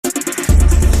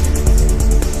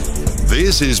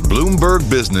This is Bloomberg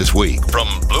Businessweek from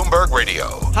Bloomberg Radio.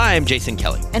 Hi, I'm Jason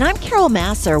Kelly. And I'm Carol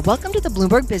Massar. Welcome to the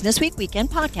Bloomberg Businessweek Weekend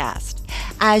Podcast.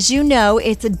 As you know,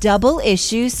 it's a double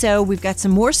issue, so we've got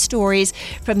some more stories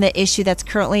from the issue that's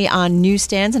currently on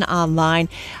newsstands and online.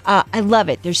 I love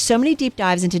it. There's so many deep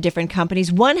dives into different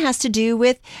companies. One has to do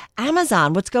with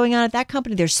Amazon. What's going on at that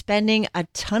company? They're spending a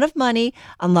ton of money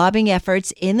on lobbying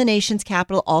efforts in the nation's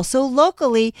capital, also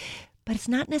locally, but it's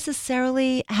not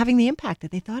necessarily having the impact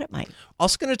that they thought it might.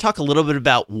 Also going to talk a little bit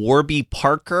about Warby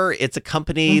Parker. It's a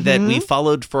company that we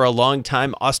followed for a long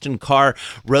time. Austin Carr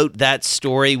wrote that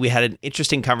story. We had an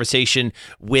interesting conversation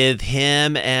with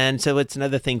him, and so it's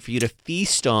another thing for you to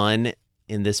feast on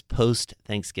in this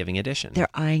post-Thanksgiving edition. They're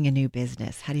eyeing a new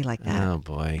business. How do you like that? Oh,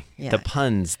 boy. Yeah. The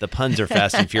puns are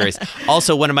fast and furious.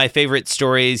 Also, one of my favorite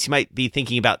stories, you might be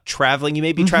thinking about traveling. You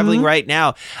may be traveling right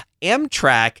now.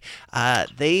 Amtrak,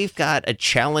 they've got a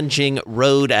challenging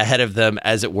road ahead of them,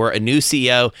 as it were, a new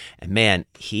CEO, and man,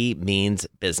 he means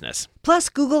business. Plus,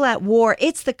 Google at war.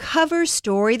 It's the cover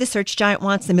story. The search giant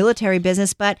wants the military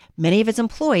business, but many of its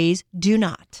employees do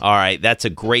not. All right, that's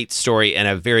a great story and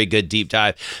a very good deep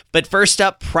dive. But first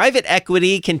up, private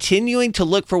equity continuing to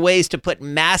look for ways to put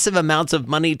massive amounts of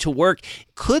money to work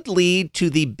could lead to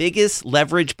the biggest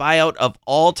leverage buyout of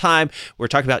all time. We're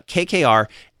talking about KKR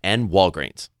and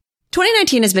Walgreens.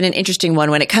 2019 has been an interesting one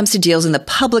when it comes to deals in the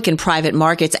public and private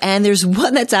markets, and there's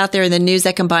one that's out there in the news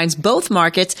that combines both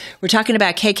markets. We're talking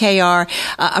about KKR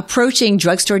approaching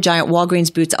drugstore giant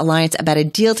Walgreens Boots Alliance about a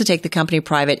deal to take the company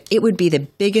private. It would be the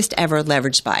biggest ever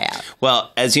leveraged buyout. Well,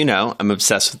 as you know, I'm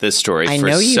obsessed with this story I for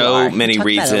know you so are. many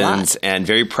reasons, and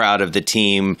very proud of the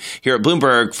team here at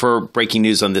Bloomberg for breaking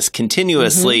news on this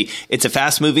continuously. It's a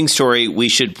fast-moving story, we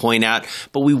should point out,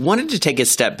 but we wanted to take a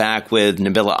step back with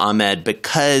Nabila Ahmed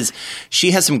because she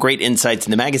has some great insights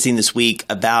in the magazine this week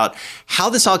about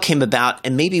how this all came about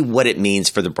and maybe what it means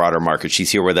for the broader market. She's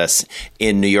here with us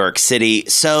in New York City.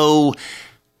 So,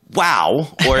 wow,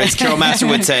 or as Carol Massar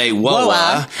would say,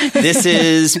 whoa, this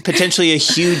is potentially a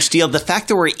huge deal. The fact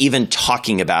that we're even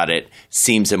talking about it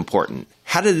seems important.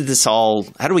 How do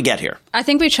we get here? I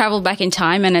think we traveled back in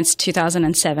time, and it's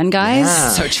 2007, guys. Yeah.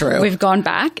 So true. We've gone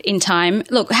back in time.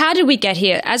 Look, how did we get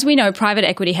here? As we know, private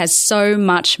equity has so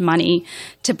much money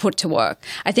to put to work.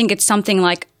 I think it's something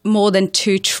like more than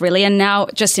 $2 trillion now,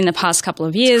 just in the past couple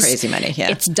of years. It's crazy money, yeah.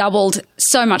 It's doubled,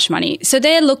 so much money. So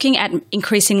they're looking at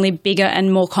increasingly bigger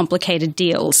and more complicated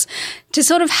deals to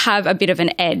sort of have a bit of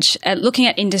an edge at looking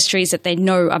at industries that they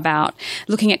know about,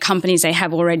 looking at companies they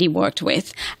have already worked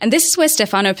with. And this is where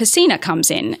Stefano Pessina comes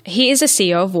in. He is a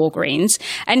CEO of Walgreens,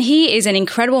 and he is an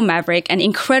incredible maverick, an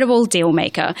incredible deal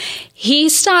maker. He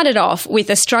started off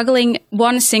with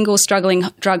one single struggling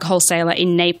drug wholesaler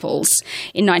in Naples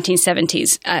in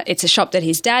 1970s. It's a shop that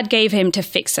his dad gave him to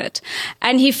fix it.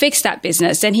 And he fixed that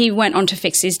business. Then he went on to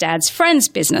fix his dad's friends'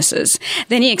 businesses.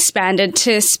 Then he expanded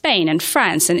to Spain and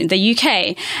France and the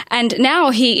UK. And now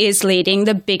he is leading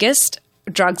the biggest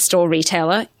drugstore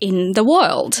retailer in the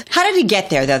world. How did he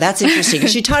get there, though? That's interesting.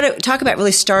 Because you talk about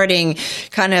really starting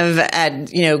kind of at,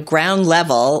 the ground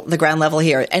level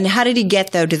here. And how did he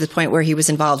get, though, to the point where he was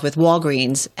involved with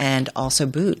Walgreens and also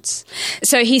Boots?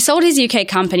 So he sold his UK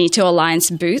company to Alliance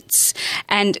Boots,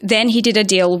 and then he did a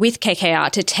deal with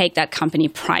KKR to take that company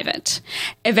private.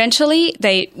 Eventually,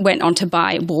 they went on to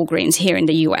buy Walgreens here in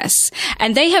the US.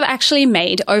 And they have actually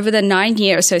made, over the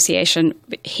 9-year association,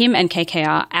 him and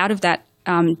KKR, out of that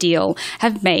deal,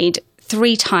 have made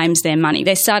 3 times their money.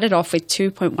 They started off with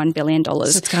 $2.1 billion. So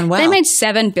it's gone well. They made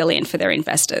 $7 billion for their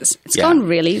investors. It's gone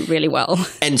really, really well.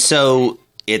 And so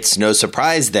it's no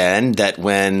surprise then that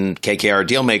when KKR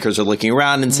deal makers are looking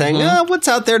around and saying, what's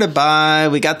out there to buy?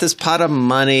 We got this pot of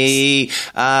money.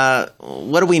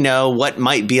 What do we know? What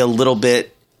might be a little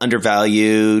bit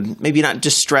undervalued, maybe not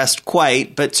distressed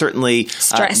quite, but certainly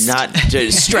not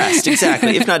stressed,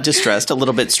 exactly. If not distressed, a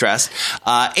little bit stressed.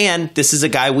 And this is a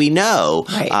guy we know,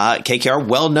 right. KKR,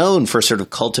 well known for sort of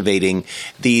cultivating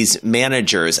these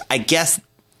managers. I guess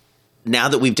now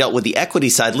that we've dealt with the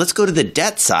equity side, let's go to the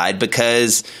debt side,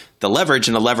 because the leverage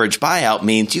in a leverage buyout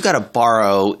means you got to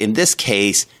borrow, in this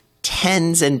case,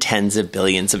 tens and tens of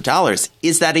billions of dollars.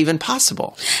 Is that even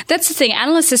possible? That's the thing.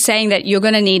 Analysts are saying that you're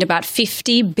going to need about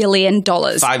 $50 billion.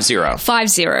 50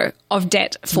 of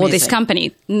debt for this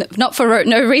company. Not for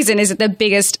no reason is it the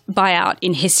biggest buyout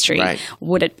in history,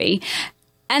 would it be?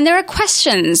 And there are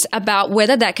questions about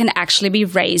whether that can actually be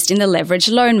raised in the leveraged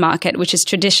loan market, which has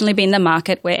traditionally been the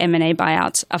market where M&A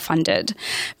buyouts are funded,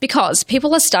 because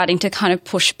people are starting to kind of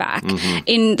push back.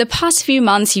 In the past few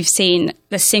months, you've seen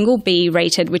the single B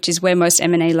rated, which is where most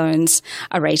M&A loans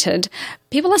are rated.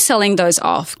 People are selling those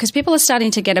off because people are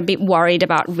starting to get a bit worried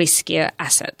about riskier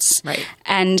assets. Right.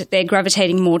 And they're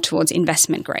gravitating more towards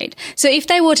investment grade. So if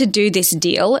they were to do this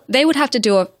deal, they would have to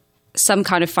do some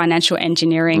kind of financial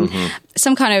engineering,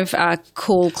 some kind of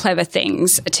cool, clever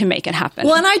things to make it happen.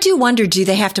 Well, and I do wonder, do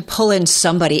they have to pull in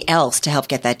somebody else to help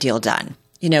get that deal done?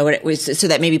 You know, it was so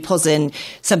that maybe pulls in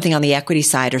something on the equity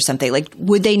side or something. Like,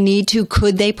 would they need to?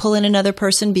 Could they pull in another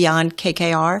person beyond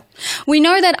KKR? We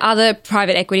know that other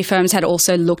private equity firms had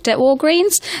also looked at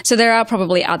Walgreens, so there are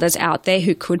probably others out there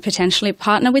who could potentially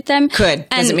partner with them.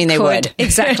 Doesn't mean they would.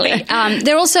 Exactly.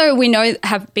 They're also, we know,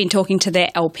 have been talking to their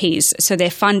LPs, so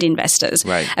their fund investors,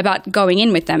 about going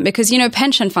in with them because, you know,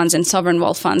 pension funds and sovereign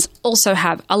wealth funds also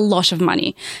have a lot of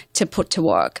money to put to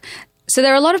work. So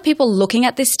there are a lot of people looking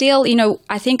at this deal. You know,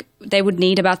 I think they would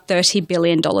need about $30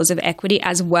 billion of equity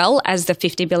as well as the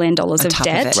 $50 billion of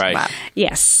debt. Right. Wow.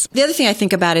 Yes. The other thing I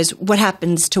think about is what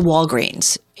happens to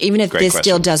Walgreens. Even if this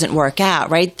deal doesn't work out,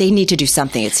 right? They need to do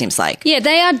something, it seems like. Yeah,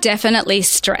 they are definitely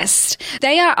stressed.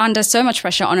 They are under so much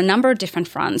pressure on a number of different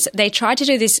fronts. They tried to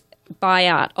do this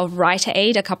buyout of Rite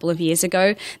Aid a couple of years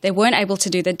ago. They weren't able to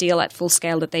do the deal at full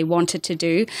scale that they wanted to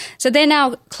do. So they're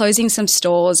now closing some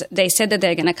stores. They said that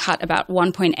they're going to cut about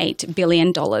 $1.8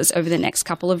 billion over the next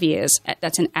couple of years.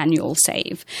 That's an annual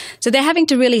save. So they're having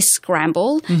to really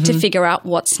scramble to figure out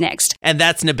what's next. And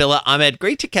that's Nabila Ahmed.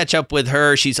 Great to catch up with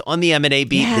her. She's on the M&A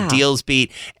beat, the deals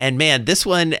beat. And man, this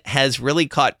one has really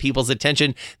caught people's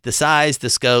attention. The size, the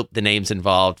scope, the names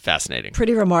involved. Fascinating.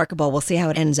 Pretty remarkable. We'll see how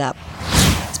it ends up.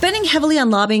 Spending heavily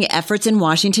on lobbying efforts in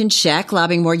Washington, check.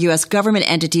 Lobbying more U.S. government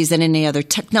entities than any other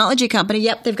technology company.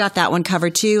 Yep, they've got that one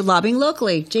covered too. Lobbying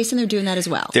locally. Jason, they're doing that as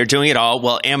well. They're doing it all.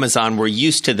 Well, Amazon, we're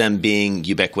used to them being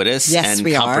ubiquitous and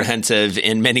comprehensive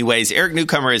in many ways. Eric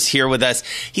Newcomer is here with us.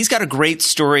 He's got a great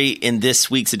story in this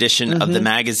week's edition of the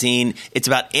magazine. It's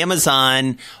about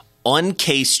Amazon on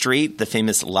K Street, the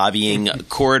famous lobbying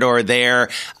corridor there,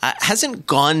 hasn't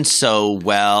gone so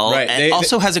well. Right. And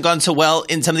also hasn't gone so well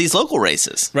in some of these local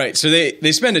races. Right. So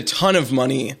they spend a ton of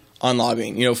money on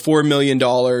lobbying, you know, $4 million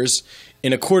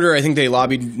in a quarter. I think they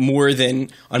lobbied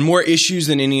on more issues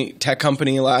than any tech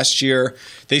company last year.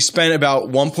 They spent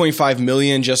about $1.5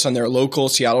 million just on their local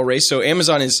Seattle race. So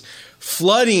Amazon is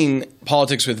flooding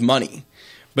politics with money.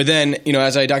 But then, you know,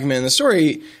 as I document in the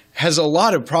story, has a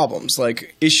lot of problems,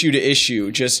 like issue to issue,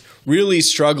 just really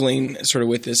struggling sort of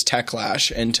with this tech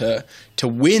clash and to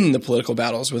win the political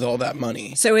battles with all that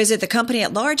money. So is it the company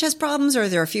at large has problems, or are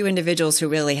there a few individuals who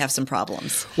really have some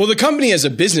problems? Well, the company as a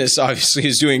business obviously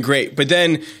is doing great. But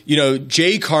then, you know,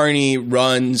 Jay Carney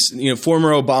runs, you know,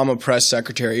 former Obama press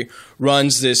secretary,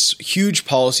 runs this huge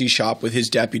policy shop with his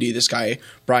deputy, this guy,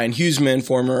 Brian Huseman,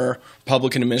 former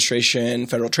Republican administration,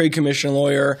 Federal Trade Commission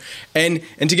lawyer. And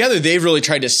together they've really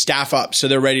tried to staff up so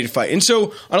they're ready to fight. And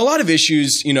so on a lot of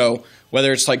issues, you know,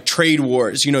 whether it's like trade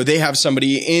wars, you know, they have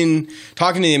somebody in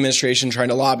talking to the administration trying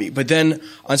to lobby. But then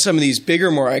on some of these bigger,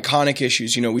 more iconic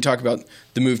issues, you know, we talk about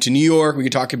the move to New York. We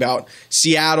could talk about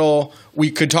Seattle.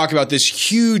 We could talk about this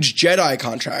huge Jedi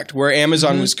contract where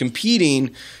Amazon was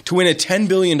competing to win a $10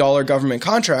 billion government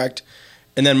contract.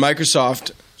 And then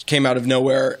Microsoft came out of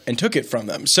nowhere and took it from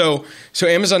them. So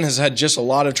Amazon has had just a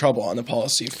lot of trouble on the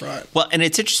policy front. Well, and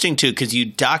it's interesting, too, because you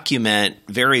document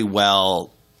very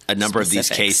well a number of these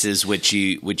cases, which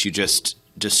you just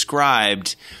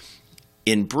described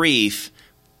in brief.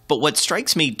 But what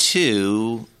strikes me,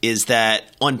 too, is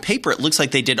that on paper, it looks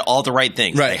like they did all the right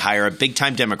things. Right. They hire a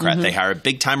big-time Democrat. They hire a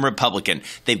big-time Republican.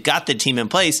 They've got the team in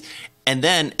place. And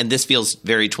then, and this feels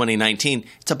very 2019,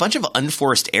 it's a bunch of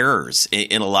unforced errors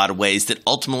in a lot of ways that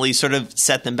ultimately sort of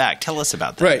set them back. Tell us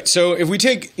about that. Right. So if we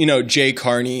take, you know, Jay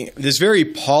Carney, this very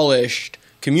polished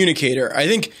communicator, I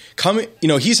think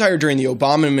he's hired during the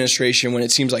Obama administration when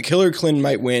it seems like Hillary Clinton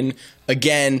might win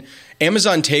again.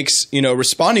 Amazon takes, you know,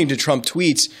 responding to Trump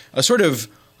tweets, a sort of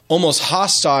almost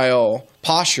hostile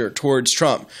posture towards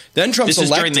Trump. Then Trump's elected.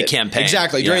 This is during the campaign.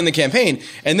 Exactly, during the campaign.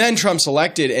 And then Trump's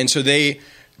elected, and so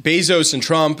Bezos and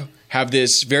Trump have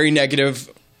this very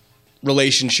negative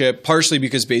relationship, partially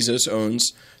because Bezos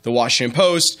owns the Washington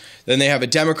Post. Then they have a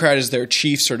Democrat as their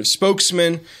chief sort of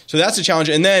spokesman. So that's a challenge.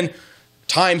 And then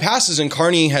time passes, and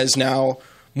Carney has now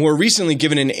more recently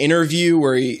given an interview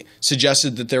where he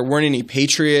suggested that there weren't any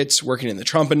patriots working in the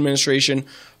Trump administration,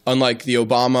 unlike the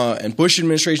Obama and Bush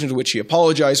administrations, which he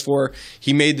apologized for.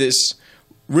 He made this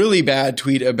really bad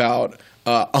tweet about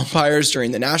umpires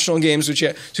during the national games,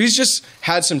 so he's just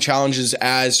had some challenges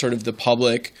as sort of the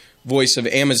public voice of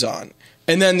Amazon.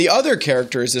 And then the other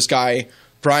character is this guy,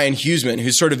 Brian Huseman,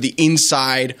 who's sort of the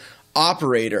inside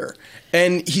operator.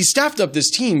 And he staffed up this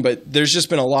team, but there's just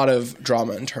been a lot of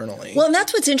drama internally. Well, and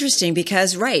that's what's interesting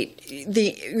because,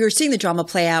 you're seeing the drama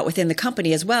play out within the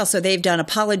company as well. So they've done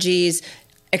apologies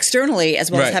externally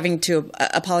as well as having to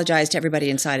apologize to everybody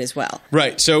inside as well.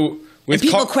 Right. So with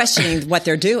people questioning what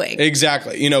they're doing.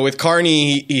 Exactly. With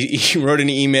Carney, he wrote an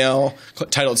email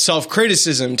titled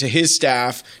Self-Criticism to his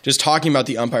staff, just talking about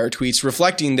the umpire tweets,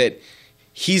 reflecting that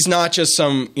he's not just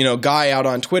some, guy out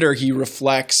on Twitter. He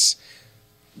reflects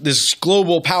this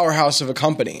global powerhouse of a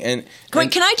company. And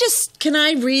can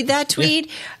I read that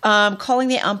tweet? Yeah. Calling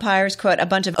the umpires, quote, a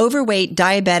bunch of overweight,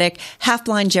 diabetic,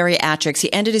 half-blind geriatrics.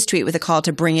 He ended his tweet with a call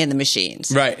to bring in the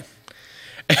machines. Right.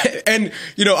 And,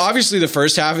 obviously the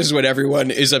first half is what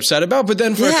everyone is upset about. But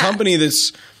then for a company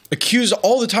that's accused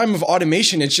all the time of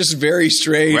automation, it's just very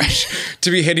strange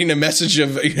to be hitting a message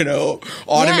of,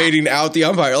 automating out the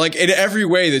umpire. Like in every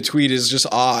way, the tweet is just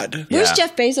odd. Where's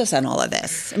Jeff Bezos on all of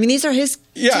this? I mean, these are his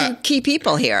two key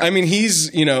people here. I mean, he's,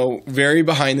 very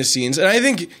behind the scenes. And I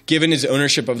think given his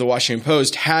ownership of the Washington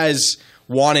Post, has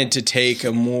wanted to take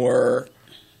a more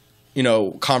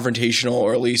confrontational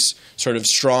or at least sort of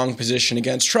strong position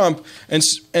against Trump, and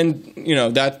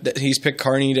that he's picked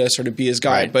Carney to sort of be his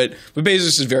guy. Right. But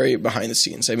Bezos is very behind the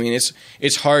scenes. I mean,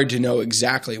 it's hard to know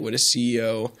exactly what a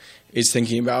CEO is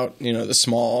thinking about, the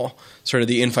small sort of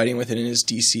the infighting within his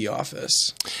DC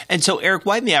office. And so, Eric,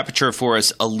 widen the aperture for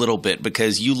us a little bit,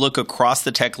 because you look across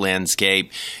the tech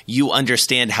landscape, you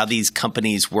understand how these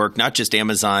companies work, not just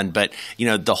Amazon, but,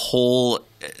 the whole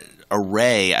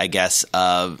array, I guess,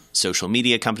 of social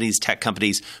media companies, tech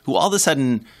companies, who all of a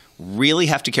sudden really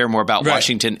have to care more about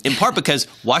Washington, in part because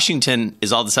Washington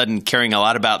is all of a sudden caring a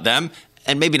lot about them,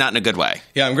 and maybe not in a good way.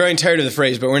 Yeah, I'm growing tired of the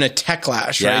phrase, but we're in a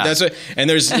techlash, right? That's what, and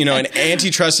there's, an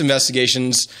antitrust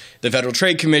investigations, the Federal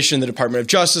Trade Commission, the Department of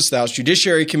Justice, the House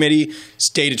Judiciary Committee,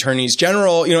 state attorneys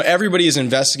general, everybody is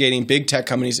investigating big tech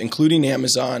companies, including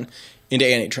Amazon, into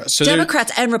antitrust. So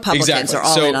Democrats and Republicans are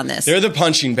all in on this. They're the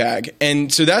punching bag. And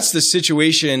so that's the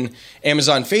situation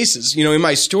Amazon faces. In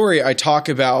my story, I talk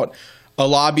about a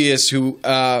lobbyist who,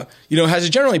 has a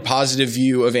generally positive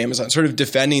view of Amazon, sort of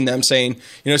defending them, saying,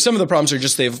 some of the problems are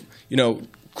just they've,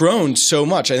 grown so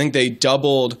much. I think they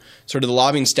doubled sort of the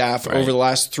lobbying staff over the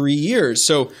last 3 years.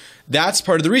 So that's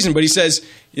part of the reason. But he says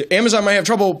Amazon might have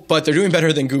trouble, but they're doing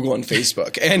better than Google and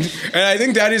Facebook. And I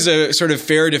think that is a sort of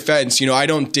fair defense. I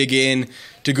don't dig in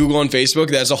to Google and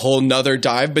Facebook. That's a whole nother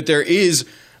dive. But there is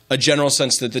a general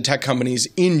sense that the tech companies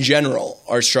in general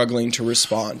are struggling to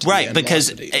respond to the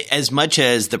animosity. Because as much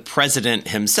as the president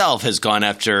himself has gone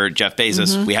after Jeff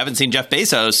Bezos, we haven't seen Jeff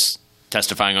Bezos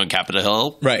testifying on Capitol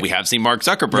Hill. Right. We have seen Mark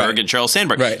Zuckerberg and Sheryl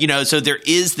Sandberg. Right. So there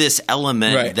is this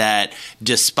element that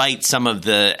despite some of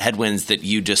the headwinds that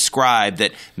you described,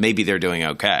 that maybe they're doing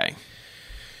okay.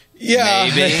 Yeah.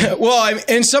 Maybe. Well,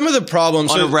 and some of the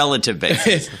problems on a relative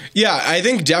basis. I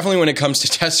think definitely when it comes to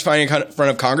testifying in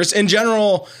front of Congress, in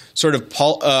general, sort of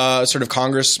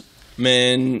congressman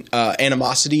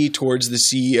animosity towards the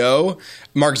CEO,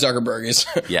 Mark Zuckerberg is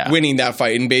winning that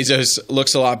fight, and Bezos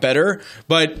looks a lot better.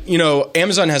 But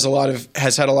Amazon has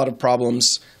had a lot of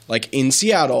problems, like in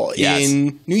Seattle,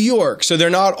 in New York. So they're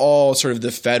not all sort of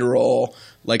the federal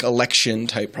election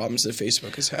type problems that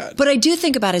Facebook has had. But I do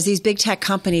think about as these big tech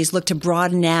companies look to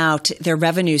broaden out their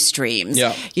revenue streams,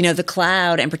 the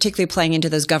cloud, and particularly playing into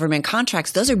those government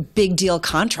contracts, those are big deal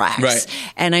contracts. Right.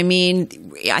 And I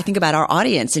mean, I think about our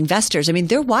audience, investors. I mean,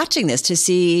 they're watching this to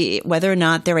see whether or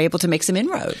not they're able to make some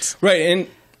inroads. Right. And,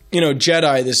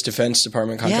 JEDI, this Defense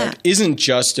Department contract, isn't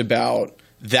just about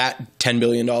that $10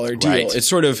 billion deal. Right. It's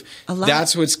sort of,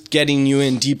 that's what's getting you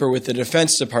in deeper with the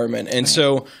Defense Department. And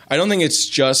so I don't think it's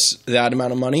just that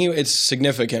amount of money. It's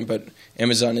significant, but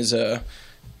Amazon is a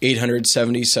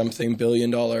 $870-something billion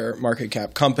market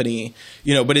cap company,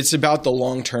 but it's about the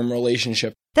long-term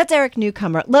relationship. That's Eric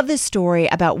Newcomer. Love this story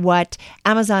about what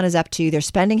Amazon is up to. They're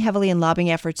spending heavily in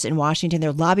lobbying efforts in Washington.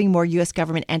 They're lobbying more U.S.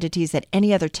 government entities than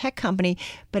any other tech company.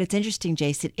 But it's interesting,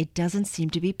 Jason, it doesn't seem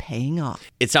to be paying off.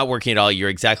 It's not working at all. You're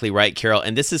exactly right, Carol.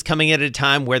 And this is coming at a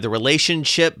time where the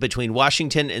relationship between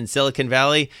Washington and Silicon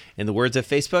Valley, in the words of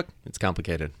Facebook, it's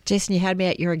complicated. Jason, you had me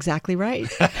at you're exactly right.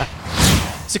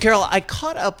 So, Carol, I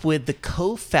caught up with the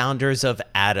co-founders of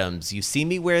Atoms. You see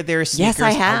me wear their sneakers. Yes,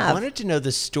 I have. I wanted to know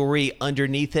the story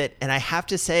underneath it, and I have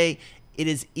to say, it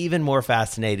is even more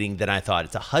fascinating than I thought.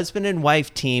 It's a husband and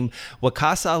wife team,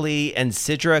 Waqas Ali and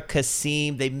Sidra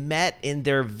Kasim. They met in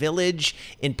their village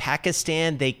in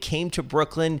Pakistan. They came to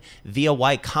Brooklyn via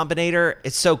Y Combinator.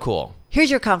 It's so cool.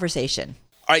 Here's your conversation.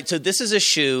 All right, so this is a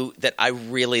shoe that I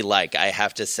really like, I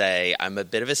have to say. I'm a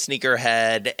bit of a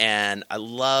sneakerhead, and I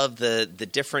love the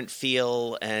different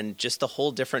feel and just the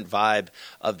whole different vibe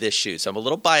of this shoe. So I'm a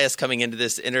little biased coming into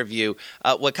this interview.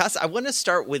 Waqas, I want to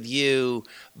start with you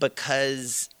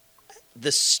because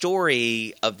the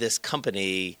story of this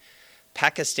company,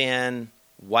 Pakistan,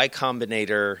 Y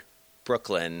Combinator,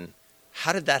 Brooklyn,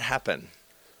 how did that happen?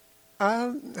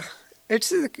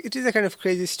 It is a kind of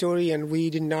crazy story, and we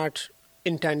did not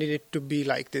intended it to be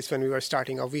like this when we were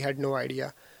starting off. We had no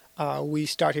idea. We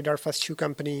started our first shoe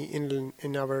company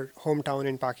in our hometown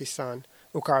in Pakistan,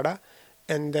 Ukhada,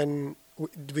 and then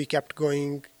we kept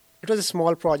going. It was a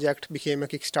small project, became a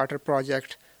Kickstarter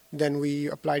project. Then we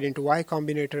applied into Y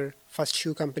Combinator, first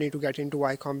shoe company to get into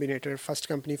Y Combinator, first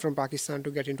company from Pakistan to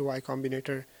get into Y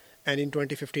Combinator, and in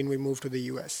 2015 we moved to the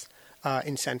US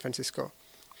in San Francisco.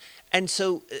 And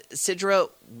so, Sidra,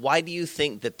 why do you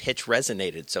think the pitch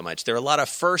resonated so much? There are a lot of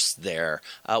firsts there.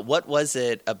 What was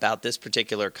it about this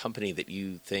particular company that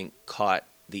you think caught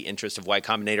the interest of Y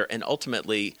Combinator and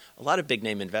ultimately a lot of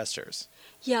big-name investors?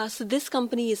 Yeah, so this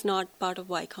company is not part of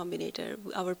Y Combinator.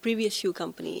 Our previous shoe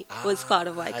company was part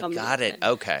of Y Combinator. Got it.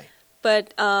 Okay.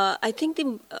 But I think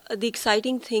the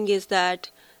exciting thing is that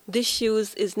this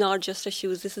shoes is not just a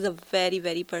shoes. This is a very,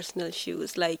 very personal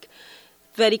shoes. Like,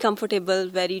 very comfortable,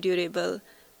 very durable,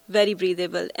 very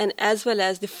breathable, and as well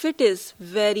as the fit is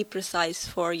very precise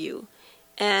for you.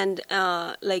 And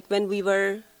like when we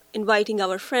were inviting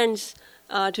our friends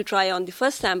to try on the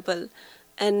first sample,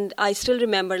 and I still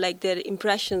remember like their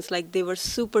impressions, like they were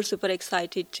super, super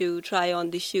excited to try on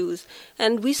the shoes.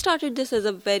 And we started this as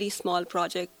a very small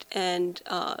project, and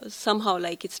somehow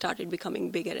like it started becoming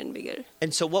bigger and bigger.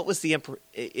 And so what was the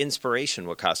inspiration,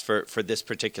 Waqas, for this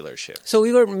particular shoe? So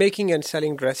we were making and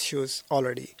selling dress shoes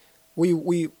already.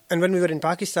 And when we were in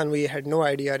Pakistan, we had no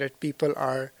idea that people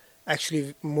are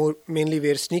actually mainly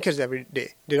wear sneakers every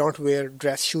day. They don't wear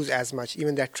dress shoes as much.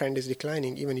 Even that trend is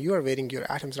declining. Even you are wearing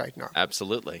your Atoms right now.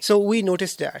 Absolutely. So we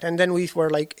noticed that. And then we were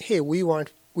like, hey, we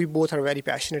both are very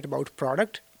passionate about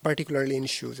product, particularly in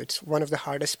shoes. It's one of the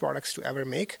hardest products to ever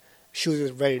make. Shoes is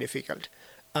very difficult.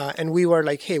 And we were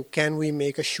like, hey, can we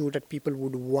make a shoe that people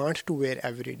would want to wear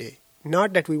every day?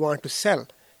 Not that we want to sell.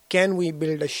 Can we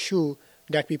build a shoe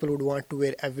that people would want to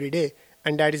wear every day?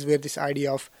 And that is where this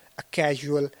idea of a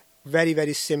casual, very,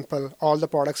 very simple. All the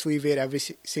products we wear every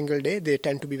single day, they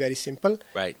tend to be very simple.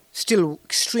 Right. Still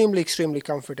extremely, extremely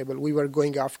comfortable. We were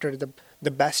going after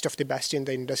the best of the best in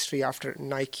the industry after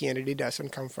Nike and Adidas on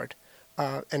comfort.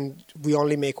 And we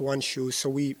only make one shoe, so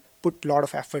we put a lot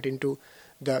of effort into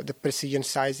the precision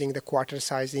sizing, the quarter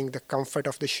sizing, the comfort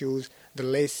of the shoes, the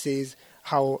laces,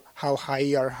 how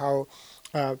high or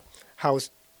how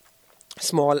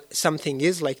small something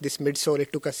is. Like this midsole,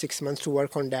 it took us 6 months to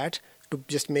work on that, to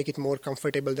just make it more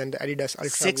comfortable than the Adidas Ultra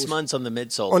 6 Boost. months on the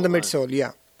midsole. On the midsole,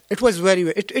 yeah. It was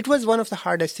it was one of the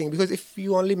hardest things, because if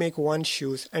you only make one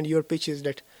shoes and your pitch is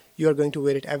that you are going to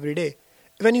wear it every day,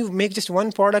 when you make just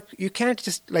one product, you can't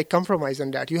just like compromise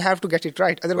on that. You have to get it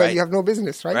right. Otherwise, Right. you have no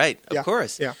business, right? Right, Yeah. of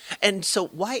course. Yeah. And so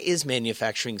why is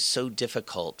manufacturing so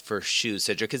difficult for shoes,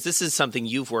 Sidra? Because this is something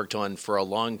you've worked on for a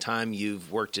long time. You've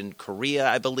worked in Korea,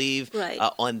 I believe, Right.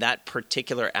 On that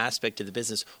particular aspect of the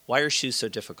business. Why are shoes so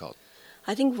difficult?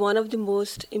 I think one of the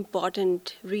most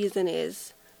important reason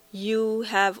is you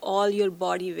have all your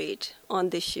body weight on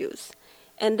the shoes.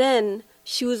 And then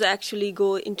shoes actually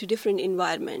go into different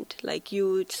environment. Like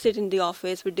you sit in the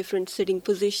office with different sitting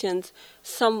positions.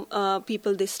 Some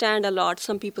people, they stand a lot.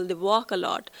 Some people, they walk a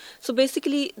lot. So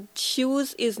basically,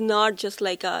 shoes is not just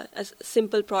like a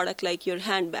simple product like your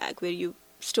handbag where you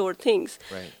store things.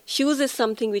 Right. Shoes is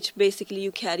something which basically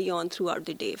you carry on throughout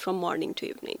the day from morning to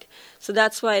evening. So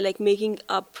that's why like making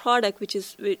a product which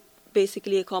is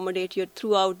basically accommodate you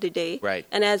throughout the day, Right.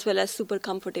 and as well as super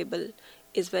comfortable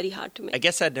is very hard to make. I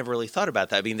guess I'd never really thought about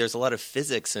that. I mean, there's a lot of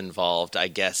physics involved, I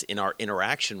guess, in our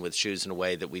interaction with shoes in a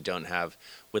way that we don't have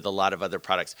with a lot of other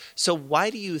products. So why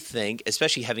do you think,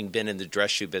 especially having been in the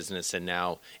dress shoe business and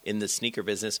now in the sneaker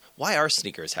business, why are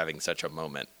sneakers having such a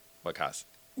moment, Waqas?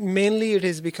 Mainly it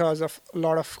is because of a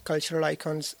lot of cultural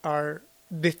icons are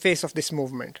the face of this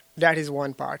movement. That is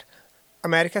one part.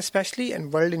 America especially,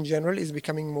 and world in general, is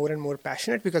becoming more and more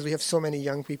passionate because we have so many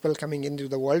young people coming into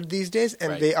the world these days,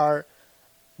 and Right.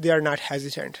 they are not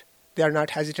hesitant. They are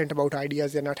not hesitant about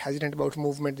ideas. They're not hesitant about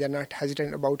movement. They're not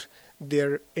hesitant about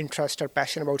their interest or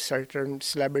passion about certain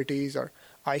celebrities or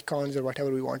icons or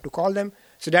whatever we want to call them.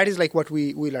 So that is like what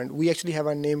we learned. We actually have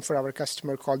a name for our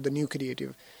customer called the new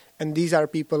creative. And these are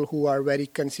people who are very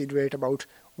considerate about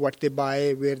what they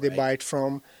buy, where they buy it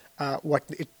from, what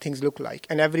things look like.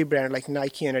 And every brand like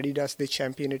Nike and Adidas, they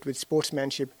champion it with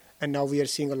sportsmanship. And now we are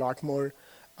seeing a lot more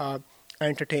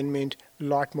entertainment, a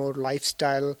lot more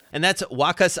lifestyle. And that's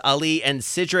Waqas Ali and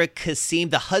Sidra Kasim,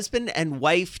 the husband and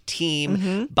wife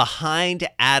team behind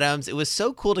Adams. It was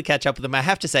so cool to catch up with them. I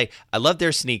have to say, I love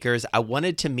their sneakers. I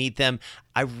wanted to meet them.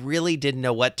 I really didn't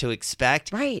know what to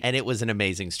expect. Right. And it was an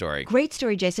amazing story. Great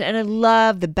story, Jason. And I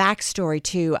love the backstory,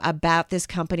 too, about this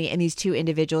company and these two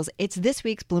individuals. It's this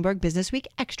week's Bloomberg Businessweek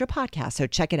Extra podcast. So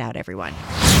check it out, everyone.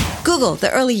 Google, the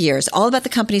early years, all about the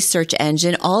company's search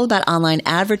engine, all about online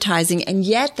advertising, and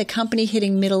yet the company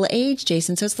hitting middle age,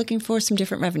 Jason, so it's looking for some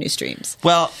different revenue streams.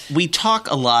 Well, we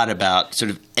talk a lot about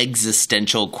sort of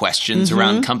existential questions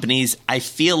around companies. I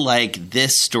feel like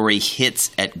this story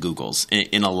hits at Google's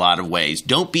in a lot of ways.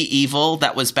 Don't be evil.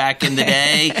 That was back in the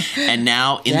day. And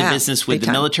now in the business with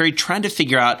the military, trying to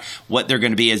figure out what they're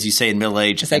going to be, as you say, in middle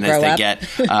age and as they get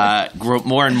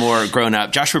more and more grown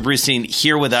up. Joshua Brustein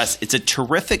here with us. It's a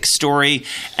terrific story.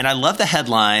 And I love the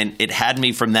headline. It had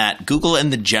me from that. Google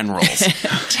and the Generals.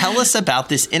 Tell us about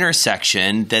this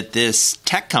intersection that this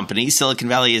tech company, Silicon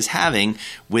Valley, is having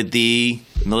with the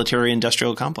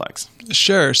military-industrial complex.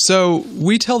 Sure. So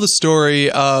we tell the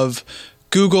story of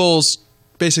Google's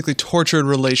basically tortured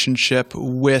relationship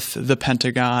with the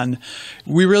Pentagon.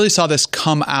 We really saw this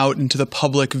come out into the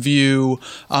public view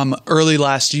early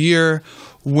last year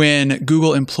when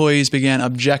Google employees began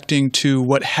objecting to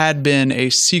what had been a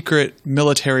secret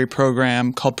military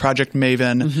program called Project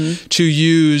Maven to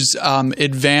use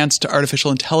advanced artificial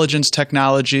intelligence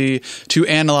technology to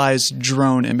analyze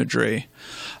drone imagery.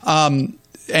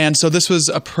 And so this was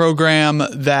a program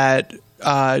that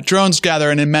drones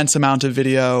gather an immense amount of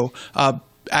video.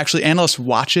 Actually, analysts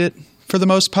watch it for the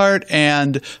most part.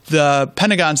 And the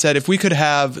Pentagon said if we could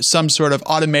have some sort of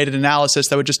automated analysis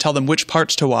that would just tell them which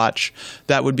parts to watch,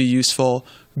 that would be useful.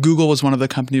 Google was one of the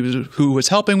companies who was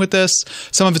helping with this.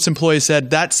 Some of its employees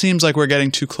said, that seems like we're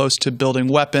getting too close to building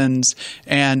weapons,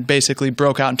 and basically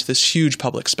broke out into this huge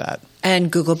public spat.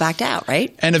 And Google backed out,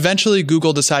 right? And eventually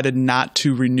Google decided not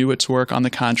to renew its work on the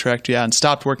contract, and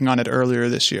stopped working on it earlier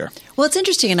this year. Well, it's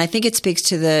interesting, and I think it speaks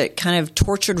to the kind of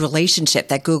tortured relationship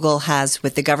that Google has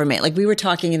with the government. Like we were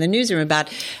talking in the newsroom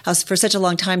about how for such a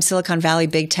long time Silicon Valley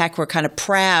big tech were kind of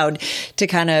proud to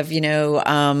kind of,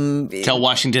 tell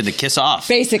Washington to kiss off.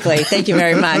 Basically. Thank you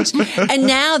very much. And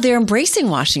now they're embracing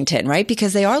Washington, right?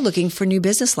 Because they are looking for new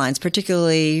business lines,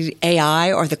 particularly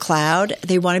AI or the cloud.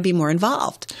 They want to be more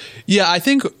involved. Yeah, I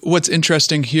think what's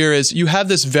interesting here is you have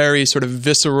this very sort of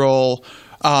visceral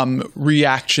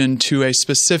reaction to a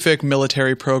specific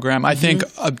military program. I think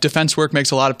defense work makes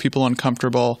a lot of people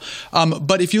uncomfortable.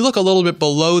 But if you look a little bit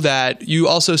below that, you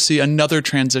also see another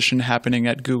transition happening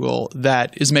at Google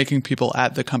that is making people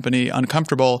at the company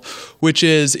uncomfortable, which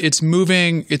is it's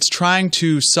trying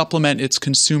to supplement its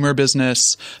consumer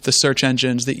business, the search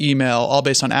engines, the email, all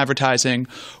based on advertising,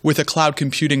 with a cloud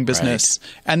computing business. Right.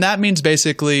 And that means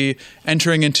basically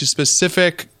entering into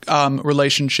specific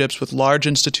relationships with large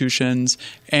institutions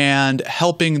and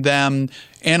helping them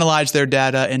analyze their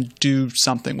data and do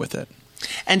something with it.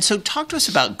 And so talk to us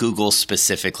about Google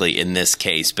specifically in this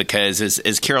case, because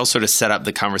as Carol sort of set up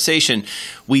the conversation,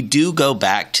 we do go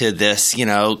back to this,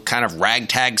 kind of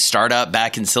ragtag startup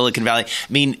back in Silicon Valley.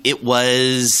 I mean, it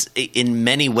was in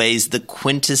many ways the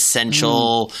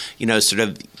quintessential,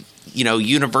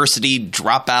 university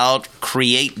dropout,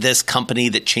 create this company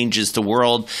that changes the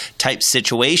world type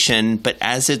situation. But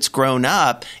as it's grown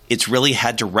up, it's really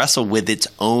had to wrestle with its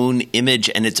own image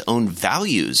and its own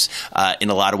values in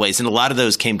a lot of ways. And a lot of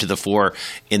those came to the fore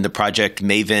in the Project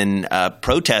Maven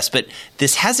protest. But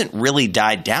this hasn't really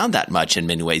died down that much in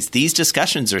many ways. These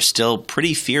discussions are still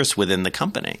pretty fierce within the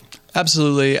company.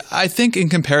 Absolutely. I think in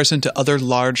comparison to other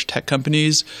large tech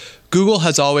companies, Google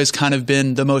has always kind of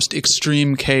been the most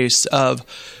extreme case of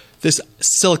this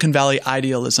Silicon Valley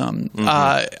idealism.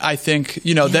 I think,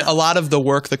 that a lot of the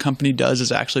work the company does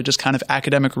is actually just kind of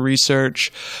academic research.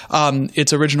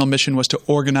 Its original mission was to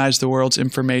organize the world's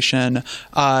information.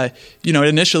 It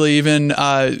initially even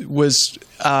was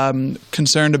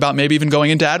concerned about maybe even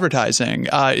going into advertising.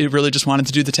 It really just wanted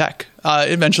to do the tech.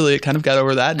 Eventually, it kind of got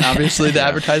over that, and obviously, the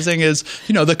advertising is,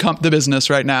 the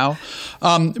business right now.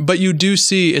 But you do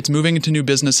see it's moving into new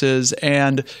businesses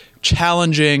and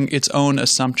challenging its own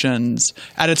assumptions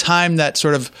at a time that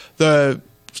sort of the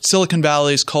Silicon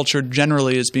Valley's culture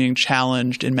generally is being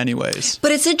challenged in many ways.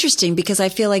 But it's interesting because I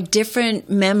feel like different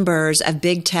members of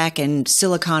big tech and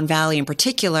Silicon Valley in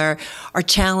particular are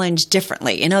challenged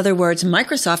differently. In other words,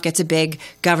 Microsoft gets a big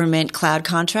government cloud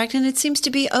contract and it seems to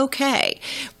be okay.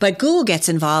 But Google gets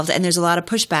involved and there's a lot of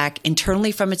pushback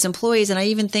internally from its employees and I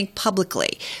even think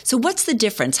publicly. So what's the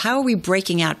difference? How are we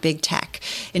breaking out big tech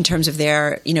in terms of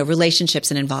their,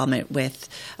 relationships and involvement with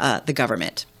the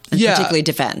government? And particularly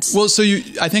defense. Well,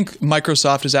 I think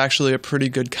Microsoft is actually a pretty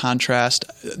good contrast.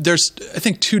 There's, I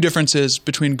think, two differences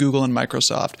between Google and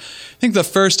Microsoft. I think the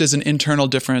first is an internal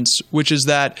difference, which is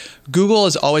that Google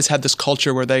has always had this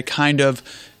culture where they kind of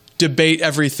debate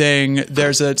everything.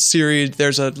 There's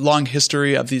a long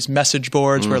history of these message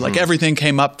boards where like everything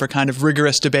came up for kind of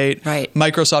rigorous debate. Right.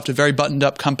 Microsoft, a very buttoned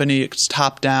up company, it's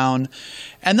top down.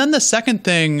 And then the second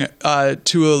thing,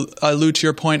 to allude to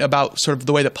your point about sort of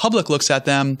the way the public looks at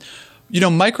them,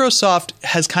 Microsoft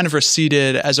has kind of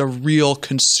receded as a real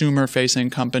consumer-facing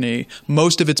company.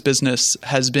 Most of its business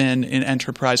has been in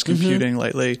enterprise computing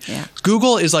lately. Yeah.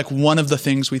 Google is like one of the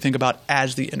things we think about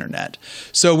as the internet.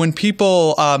 So when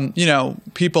people,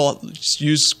 people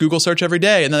use Google search every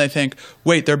day, and then they think,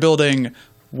 wait, they're building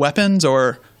weapons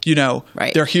or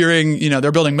Right. they're hearing,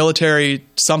 they're building military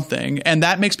something, and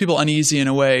that makes people uneasy in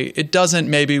a way. It doesn't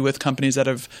maybe with companies that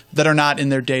are not in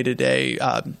their day-to-day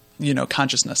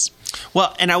consciousness.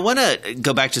 Well, and I want to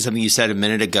go back to something you said a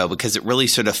minute ago because it really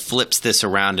sort of flips this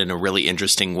around in a really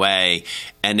interesting way.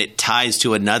 And it ties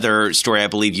to another story I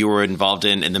believe you were involved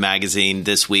in the magazine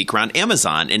this week around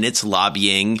Amazon and its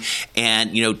lobbying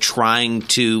and, trying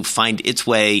to find its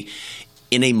way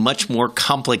in a much more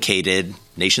complicated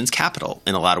nation's capital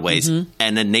in a lot of ways.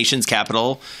 And a nation's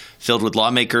capital filled with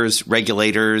lawmakers,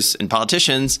 regulators, and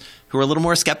politicians who are a little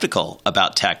more skeptical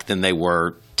about tech than they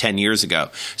were 10 years ago.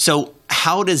 So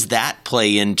how does that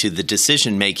play into the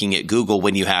decision-making at Google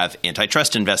when you have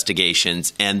antitrust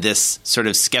investigations and this sort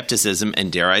of skepticism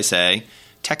and, dare I say,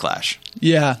 techlash?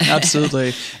 Yeah,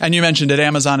 absolutely. And you mentioned it,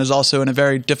 Amazon is also in a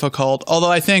very difficult,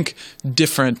 although I think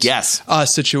different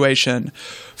situation.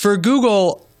 For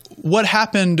Google, what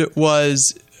happened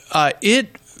was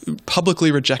it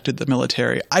publicly rejected the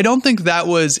military. I don't think that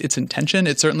was its intention.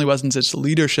 It certainly wasn't its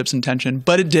leadership's intention,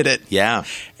 but it did it. Yeah.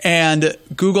 And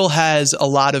Google has a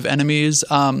lot of enemies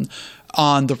on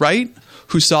the right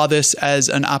who saw this as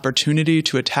an opportunity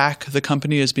to attack the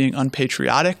company as being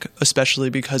unpatriotic, especially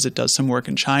because it does some work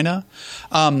in China.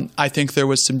 I think there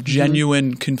was some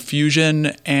genuine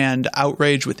confusion and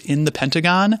outrage within the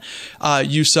Pentagon.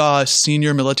 You saw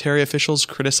senior military officials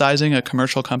criticizing a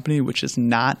commercial company, which is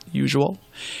not usual.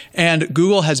 And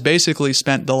Google has basically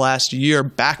spent the last year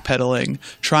backpedaling,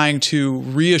 trying to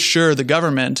reassure the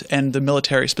government and the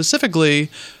military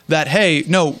specifically that, hey,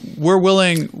 no,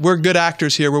 we're good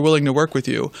actors here, we're willing to work with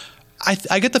you.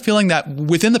 I get the feeling that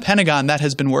within the Pentagon that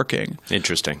has been working.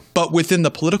 Interesting. But within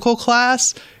the political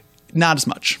class, not as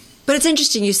much. But it's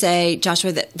interesting you say,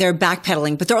 Joshua, that they're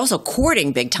backpedaling, but they're also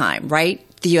courting big time, right?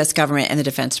 The U.S. government and the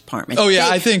Defense Department. Oh yeah,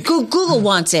 I think Google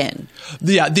wants in.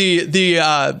 Yeah,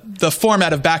 the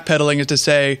format of backpedaling is to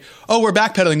say, "Oh, we're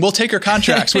backpedaling. We'll take your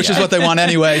contracts," which is what they want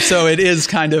anyway. So it is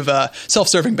kind of a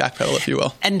self-serving backpedal, if you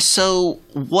will. And so,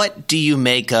 what do you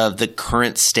make of the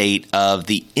current state of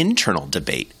the internal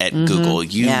debate at Google?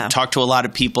 You talk to a lot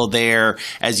of people there,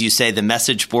 as you say. The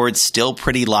message board's still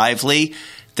pretty lively.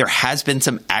 There has been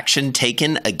some action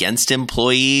taken against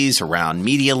employees around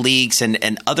media leaks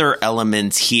and other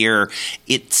elements here.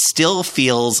 It still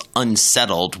feels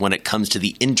unsettled when it comes to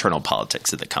the internal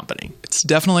politics of the company. It's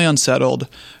definitely unsettled.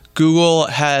 Google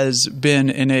has been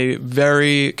in a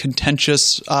very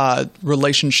contentious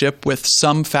relationship with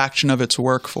some faction of its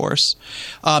workforce.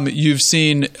 You've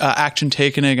seen action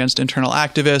taken against internal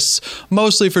activists,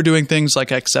 mostly for doing things like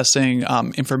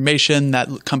accessing information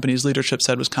that company's leadership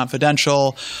said was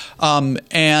confidential.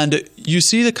 And you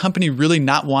see the company really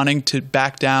not wanting to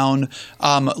back down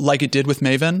like it did with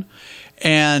Maven.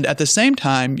 And at the same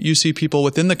time, you see people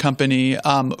within the company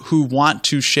who want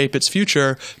to shape its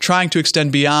future, trying to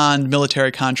extend beyond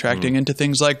military contracting into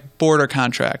things like border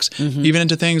contracts, even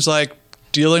into things like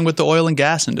dealing with the oil and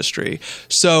gas industry.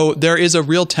 So there is a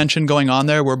real tension going on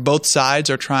there where both sides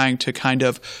are trying to kind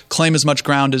of claim as much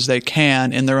ground as they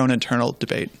can in their own internal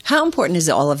debate. How important is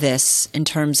all of this in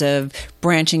terms of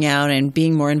branching out and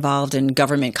being more involved in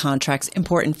government contracts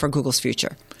important for Google's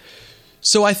future?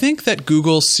 So I think that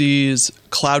Google sees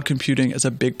cloud computing as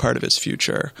a big part of its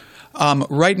future.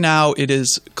 Right now, it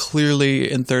is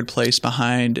clearly in third place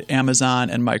behind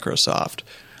Amazon and Microsoft.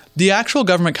 The actual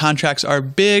government contracts are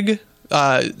big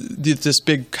this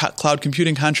big cloud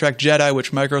computing contract, Jedi,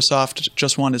 which Microsoft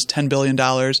just won, is $10 billion.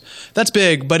 That's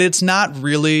big, but it's not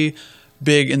really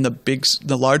big in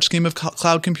the large scheme of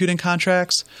cloud computing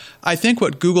contracts. I think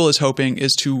what Google is hoping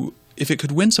is if it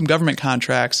could win some government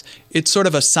contracts, it's sort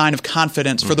of a sign of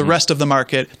confidence for the rest of the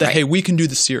market that, hey, we can do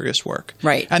the serious work.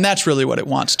 Right. And that's really what it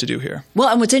wants to do here. Well,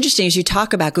 and what's interesting is you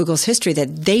talk about Google's history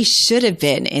that they should have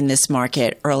been in this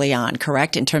market early on,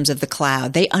 correct? In terms of the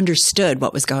cloud. They understood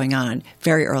what was going on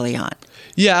very early on.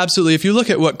 Yeah, absolutely. If you look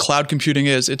at what cloud computing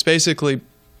is, it's basically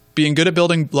being good at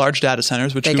building large data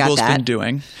centers, which Google's been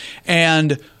doing,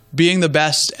 and being the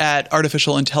best at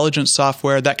artificial intelligence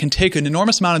software that can take an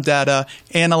enormous amount of data,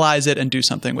 analyze it, and do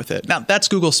something with it. Now, that's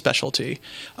Google's specialty.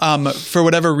 For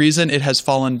whatever reason, it has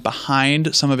fallen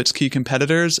behind some of its key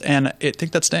competitors, and I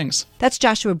think that stings. That's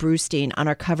Joshua Brustein on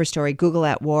our cover story, Google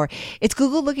at War. It's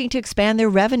Google looking to expand their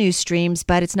revenue streams,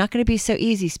 but it's not going to be so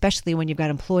easy, especially when you've got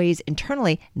employees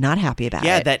internally not happy about it.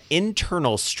 Yeah, that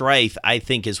internal strife, I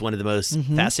think, is one of the most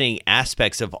fascinating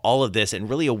aspects of all of this, and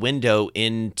really a window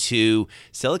into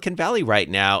Silicon Valley right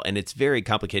now and its very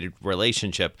complicated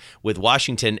relationship with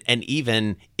Washington and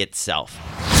even itself.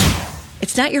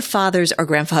 It's not your father's or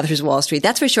grandfather's Wall Street,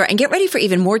 that's for sure. And get ready for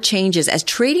even more changes as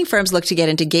trading firms look to get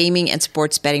into gaming and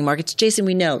sports betting markets. Jason,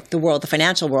 we know the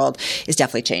financial world is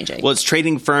definitely changing. Well, it's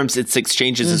trading firms, it's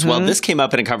exchanges as well. This came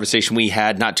up in a conversation we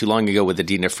had not too long ago with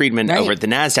Adina Friedman over at the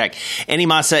NASDAQ. Annie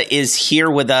Massa is here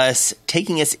with us,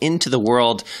 taking us into the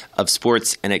world of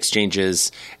sports and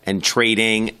exchanges and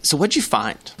trading. So what'd you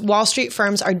find? Wall Street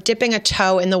firms are dipping a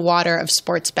toe in the water of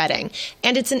sports betting.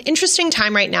 And it's an interesting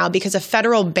time right now because a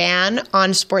federal ban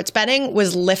on sports betting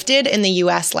was lifted in the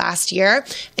U.S. last year.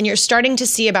 And you're starting to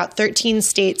see about 13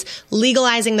 states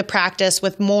legalizing the practice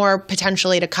with more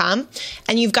potentially to come.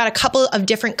 And you've got a couple of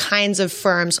different kinds of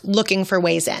firms looking for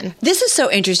ways in. This is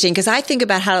so interesting because I think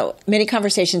about how many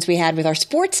conversations we had with our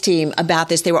sports team about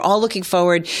this. They were all looking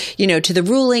forward, to the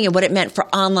ruling and what it meant for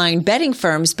online betting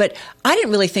firms. But I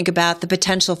didn't really think about the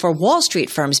potential for Wall Street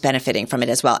firms benefiting from it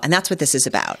as well. And that's what this is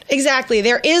about. Exactly.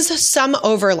 There is some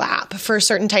overlap for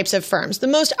certain types of firms. The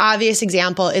most obvious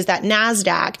example is that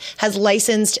NASDAQ has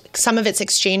licensed some of its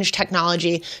exchange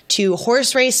technology to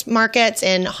horse race markets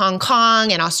in Hong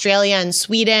Kong and Australia and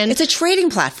Sweden. It's a trading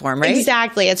platform, right?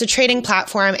 Exactly. It's a trading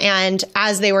platform. And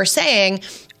as they were saying,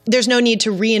 there's no need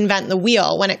to reinvent the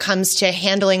wheel when it comes to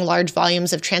handling large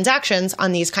volumes of transactions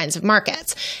on these kinds of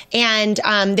markets. And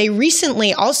they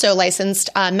recently also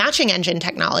licensed matching engine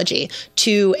technology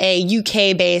to a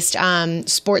UK-based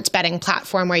sports betting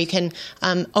platform where you can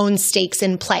own stakes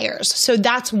in players. So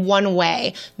that's one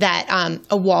way that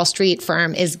a Wall Street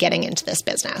firm is getting into this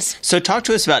business. So talk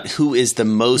to us about who is the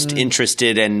most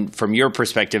interested and, from your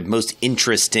perspective, most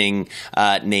interesting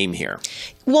name here.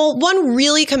 Well, one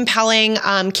really compelling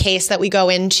case that we go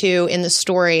into in the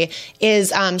story is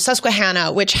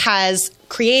Susquehanna, which has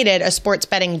created a sports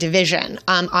betting division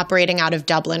operating out of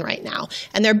Dublin right now.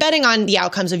 And they're betting on the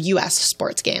outcomes of U.S.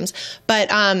 sports games. But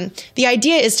the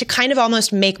idea is to kind of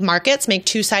almost make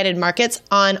two-sided markets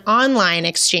on online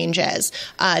exchanges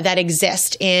that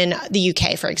exist in the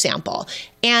UK, for example.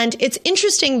 And it's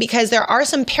interesting because there are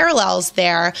some parallels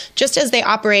there. Just as they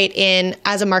operate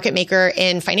as a market maker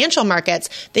in financial markets,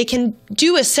 they can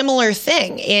do a similar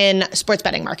thing in sports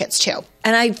betting markets too.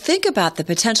 And I think about the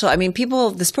potential. I mean,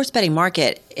 the sports betting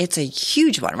market, it's a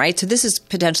huge one, right? So this is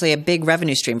potentially a big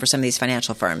revenue stream for some of these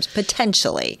financial firms.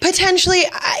 Potentially. It's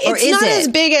not as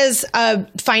big as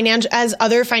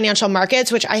other financial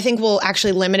markets, which I think will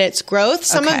actually limit its growth.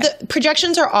 Some of the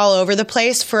projections are all over the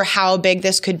place for how big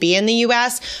this could be in the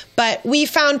U.S., but we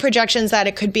found projections that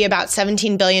it could be about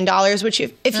 $17 billion, which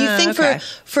if you think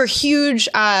for huge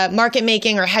market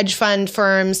making or hedge fund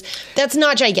firms, that's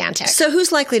not gigantic. So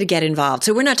who's likely to get involved?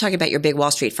 So we're not talking about your big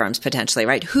Wall Street firms potentially,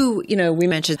 right? Who, we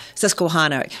mentioned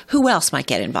Susquehanna. Who else might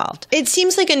get involved? It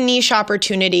seems like a niche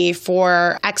opportunity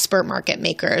for expert market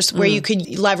makers where you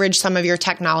could leverage some of your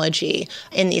technology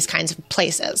in these kinds of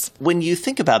places. When you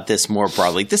think about this more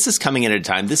broadly, this is coming at a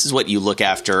time, this is what you look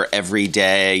after every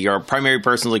day. You're a primary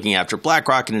person looking after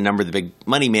BlackRock and a number of the big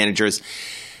money managers.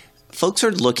 Folks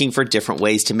are looking for different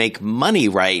ways to make money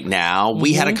right now.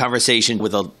 We had a conversation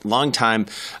with a longtime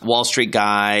Wall Street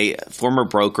guy, former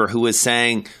broker, who was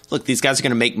saying, look, these guys are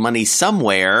going to make money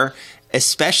somewhere,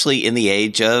 especially in the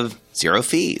age of zero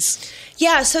fees.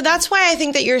 Yeah, so that's why I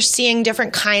think that you're seeing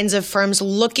different kinds of firms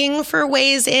looking for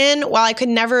ways in. While I could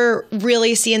never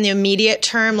really see in the immediate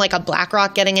term like a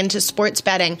BlackRock getting into sports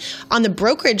betting, on the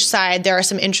brokerage side, there are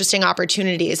some interesting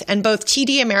opportunities. And both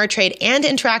TD Ameritrade and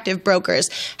Interactive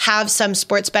Brokers have some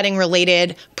sports betting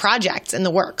related projects in the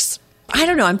works. I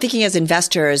don't know. I'm thinking as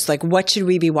investors, like what should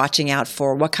we be watching out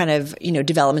for? What kind of,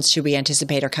 developments should we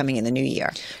anticipate are coming in the new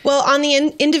year? Well, on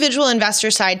the individual investor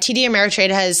side, TD Ameritrade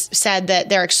has said that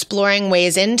they're exploring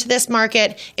ways into this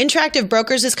market. Interactive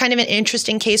Brokers is kind of an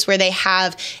interesting case where they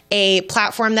have a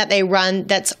platform that they run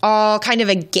that's all kind of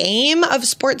a game of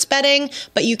sports betting,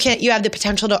 but you have the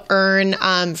potential to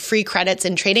earn free credits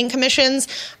and trading commissions.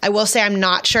 I will say I'm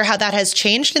not sure how that has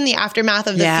changed in the aftermath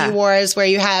of the fee wars, where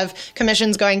you have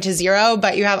commissions going to zero,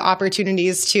 but you have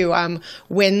opportunities to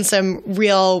win some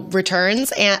real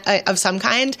returns of some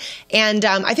kind. And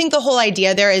I think the whole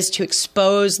idea there is to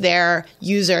expose their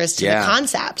users to the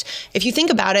concept. If you think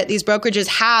about it, these brokerages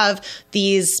have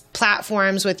these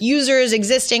platforms with users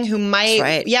existing who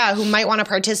might want to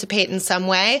participate in some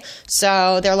way.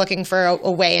 So they're looking for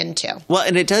a way into. Well,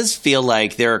 and it does feel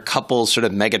like there are a couple sort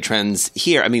of mega trends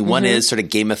here. I mean, one is sort of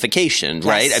gamification,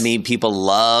 right? I mean, people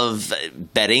love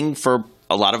betting for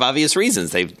a lot of obvious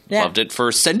reasons. They've loved it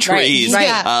for centuries,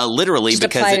 literally, just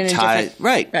because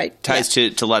it ties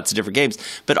to lots of different games.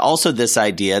 But also this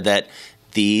idea that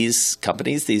these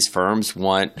companies, these firms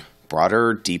want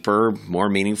broader, deeper, more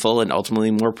meaningful, and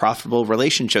ultimately more profitable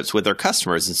relationships with their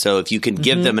customers. And so if you can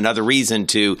give them another reason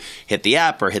to hit the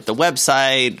app or hit the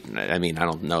website, I mean, I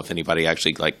don't know if anybody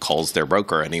actually calls their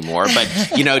broker anymore, but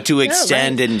to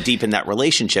extend and deepen that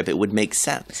relationship, it would make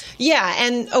sense. Yeah,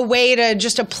 and a way to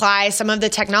just apply some of the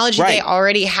technology they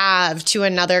already have to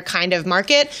another kind of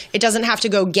market. It doesn't have to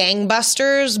go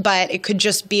gangbusters, but it could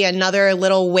just be another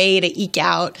little way to eke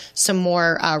out some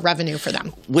more revenue for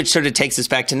them. Which sort of takes us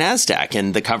back to NASDAQ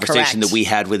and the conversation that we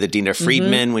had with Adina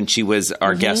Friedman when she was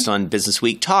our guest on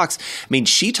Businessweek Talks. I mean,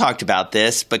 she talked about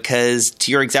this because,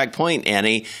 to your exact point,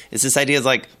 Annie, is this idea is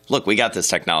look, we got this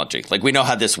technology. We know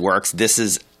how this works. This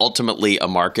is ultimately a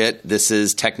market. This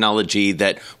is technology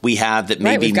that we have that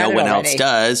maybe no one else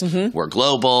does. We're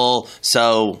global.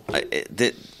 So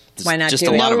why not just a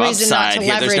lot of upside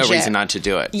here. There's no reason not to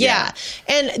do it. Yeah.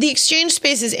 And the exchange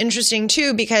space is interesting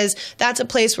too, because that's a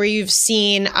place where you've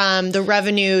seen the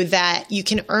revenue that you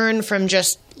can earn from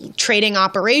just trading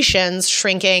operations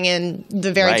shrinking in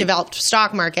the very developed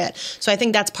stock market. So I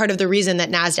think that's part of the reason that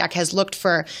NASDAQ has looked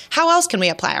for how else can we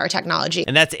apply our technology.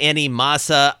 And that's Annie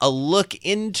Massa, a look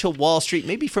into Wall Street,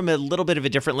 maybe from a little bit of a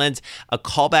different lens, a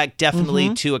callback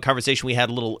definitely to a conversation we had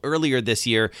a little earlier this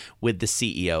year with the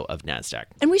CEO of NASDAQ.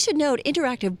 And we should note,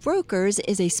 Interactive Brokers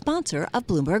is a sponsor of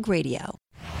Bloomberg Radio.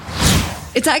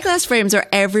 Its eyeglass frames are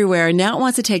everywhere, and now it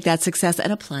wants to take that success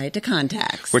and apply it to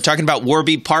contacts. We're talking about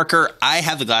Warby Parker. I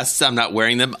have the glasses. I'm not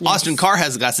wearing them. Yes. Austin Carr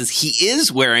has the glasses. He is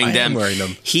wearing them. I am wearing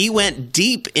them. He went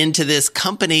deep into this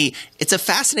company. It's a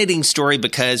fascinating story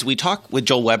because we talked with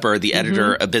Joel Weber, the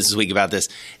editor of Businessweek, about this.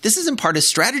 This is in part a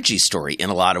strategy story in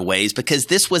a lot of ways because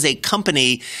this was a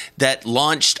company that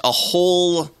launched a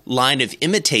whole line of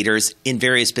imitators in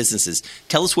various businesses.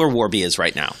 Tell us where Warby is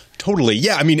right now. Totally.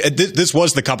 Yeah. I mean, this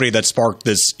was the company that sparked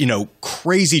this,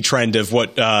 crazy trend of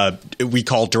what we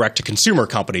call direct-to-consumer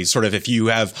companies. Sort of if you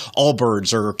have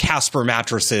Allbirds or Casper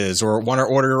mattresses or want to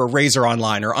order a razor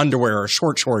online or underwear or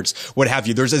short shorts, what have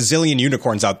you. There's a zillion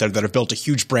unicorns out there that have built a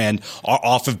huge brand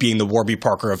off of being the Warby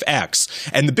Parker of X.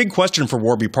 And the big question for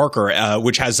Warby Parker,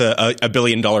 which has a $1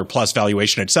 billion plus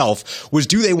valuation itself, was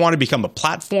do they want to become a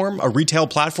platform, a retail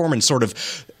platform, and sort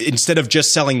of instead of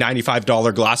just selling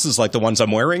 $95 glasses like the ones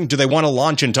I'm wearing, do they want to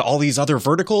launch into all these other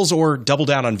verticals or double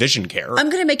down on vision care? I'm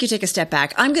going to make you take a step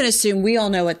back. I'm going to assume we all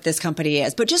know what this company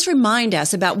is, but just remind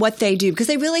us about what they do because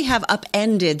they really have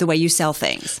upended the way you sell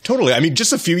things. Totally. I mean,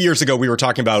 just a few years ago, we were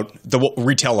talking about the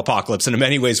retail apocalypse, and in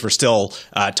many ways, we're still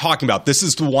talking about this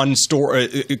is the one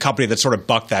company that sort of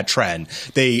bucked that trend.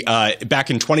 They back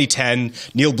in 2010,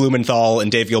 Neil Blumenthal and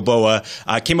Dave Gilboa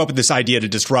came up with this idea to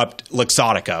disrupt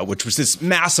Luxottica, which was this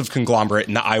massive conglomerate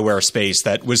in the eyewear space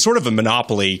that was sort of a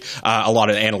monopoly. A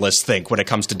lot of analysts think when it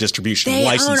comes to distribution and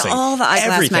licensing. They own all the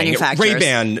eyeglass manufacturers.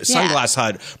 Ray-Ban, Sunglass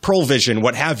Hut, Pearl Vision,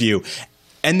 what have you.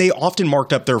 And they often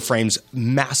marked up their frames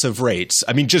massive rates.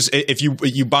 I mean, just if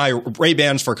you buy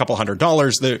Ray-Bans for a couple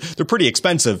 $100, they're pretty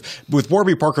expensive. With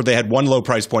Warby Parker, they had one low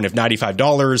price point of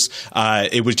 $95.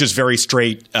 It was just very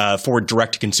straightforward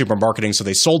direct-to-consumer marketing. So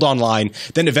they sold online,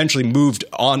 then eventually moved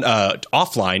on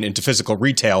offline into physical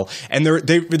retail. And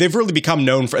they've really become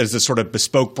known as this sort of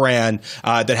bespoke brand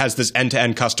that has this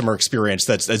end-to-end customer experience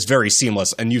that's very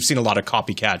seamless. And you've seen a lot of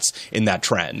copycats in that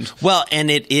trend. Well,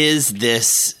 and it is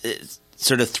this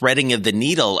sort of threading of the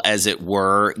needle, as it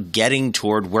were, getting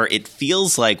toward where it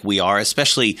feels like we are,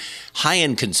 especially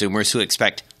high-end consumers who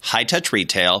expect high-touch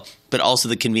retail, but also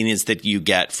the convenience that you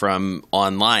get from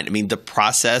online. I mean, the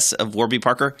process of Warby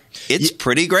Parker, it's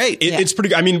pretty great. It's pretty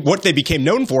good. I mean, what they became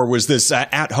known for was this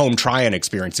at-home try-on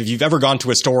experience. If you've ever gone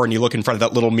to a store and you look in front of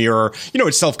that little mirror,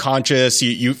 it's self-conscious.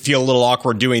 You feel a little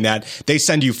awkward doing that. They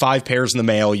send you 5 pairs in the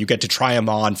mail. You get to try them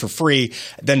on for free,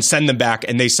 then send them back,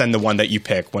 and they send the one that you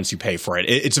pick once you pay for it.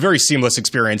 It's a very seamless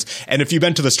experience. And if you've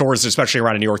been to the stores, especially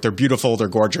around in New York, they're beautiful, they're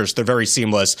gorgeous, they're very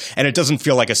seamless, and it doesn't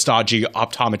feel like a stodgy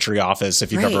optometry office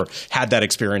if you've ever had that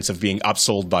experience of being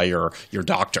upsold by your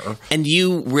doctor. And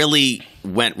you really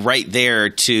went right there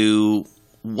to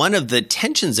one of the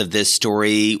tensions of this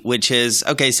story, which is,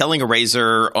 okay, selling a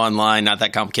razor online, not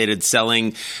that complicated.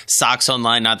 Selling socks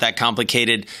online, not that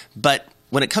complicated. But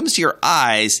when it comes to your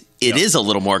eyes, it is a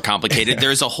little more complicated.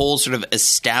 There's a whole sort of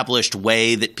established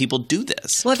way that people do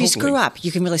this. Well, if you screw up,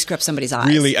 you can really screw up somebody's eyes.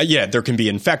 Really, there can be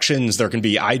infections, there can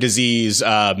be eye disease.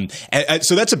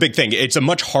 So that's a big thing. It's a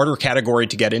much harder category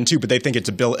to get into, but they think it's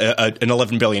an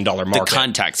 $11 billion market. The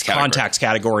contacts category. Contacts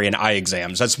category and eye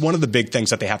exams. That's one of the big things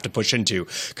that they have to push into.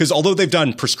 Because although they've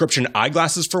done prescription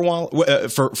eyeglasses for a while,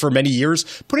 for many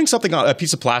years, putting something on a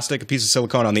piece of plastic, a piece of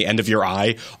silicone on the end of your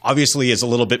eye, obviously is a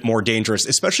little bit more dangerous,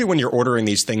 especially when you're ordering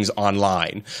these things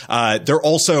online. They're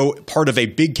also part of a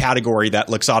big category that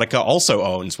Luxottica also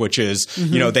owns, which is,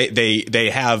 they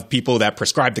have people that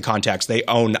prescribe the contacts. They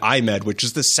own iMed, which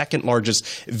is the second largest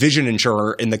vision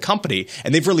insurer in the company.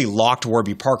 And they've really locked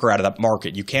Warby Parker out of that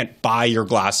market. You can't buy your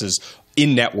glasses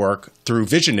in-network through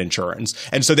vision insurance.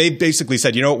 And so they basically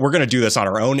said, we're going to do this on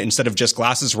our own. Instead of just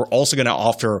glasses, we're also going to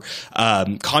offer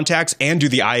contacts and do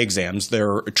the eye exams.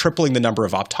 They're tripling the number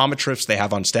of optometrists they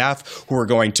have on staff who are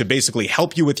going to basically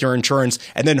help you with your insurance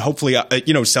and then hopefully,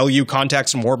 sell you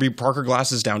contacts and Warby Parker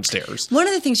glasses downstairs. One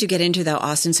of the things you get into, though,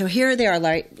 Austin, so here they are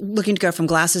like looking to go from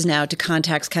glasses now to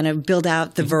contacts, kind of build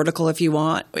out the vertical if you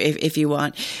want.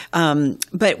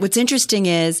 But what's interesting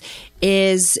is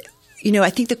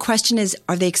I think the question is,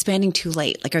 are they expanding too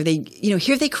late? Like, are they,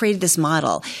 here they created this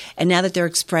model, and now that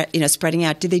they're spreading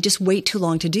out, did they just wait too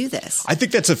long to do this? I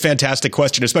think that's a fantastic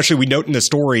question, especially we note in the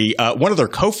story, one of their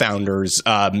co-founders,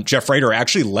 Jeff Rader,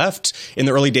 actually left in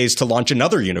the early days to launch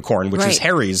another unicorn, which is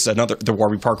Harry's, the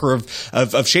Warby Parker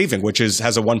of shaving, which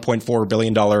has a $1.4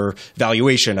 billion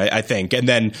valuation, I think. And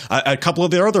then a couple of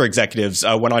their other executives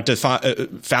went on to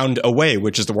found Away,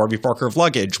 which is the Warby Parker of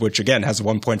luggage, which again has a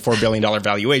 $1.4 billion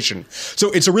valuation.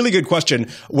 So it's a really good question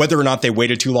whether or not they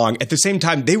waited too long. At the same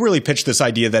time, they really pitched this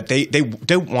idea that they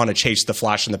don't want to chase the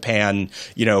flash in the pan,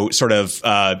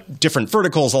 different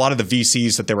verticals. A lot of the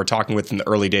VCs that they were talking with in the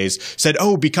early days said,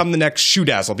 become the next Shoe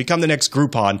Dazzle, become the next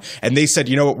Groupon. And they said,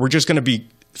 we're just going to be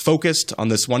focused on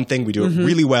this one thing. We do it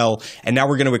really well, and now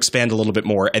we're going to expand a little bit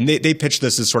more. And they pitch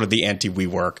this as sort of the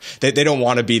anti-WeWork. They don't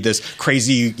want to be this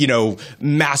crazy,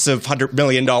 massive $100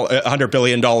 billion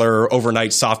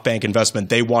overnight SoftBank investment.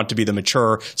 They want to be the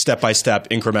mature, step-by-step,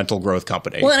 incremental growth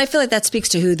company. Well, and I feel like that speaks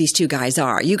to who these two guys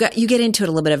are. You get into it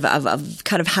a little bit of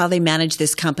kind of how they manage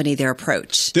this company, their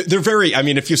approach. They're very,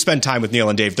 if you spend time with Neil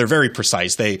and Dave, they're very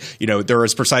precise. They're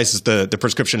as precise as the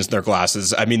prescriptions in their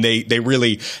glasses. They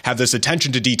really have this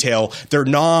attention to detail. They're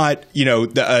not,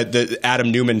 the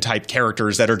Adam Newman type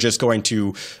characters that are just going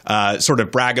to sort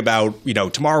of brag about,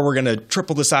 tomorrow we're going to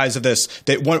triple the size of this.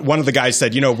 One of the guys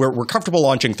said, we're comfortable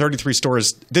launching 33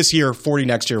 stores this year, 40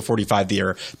 next year, 45 the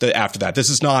year after that. This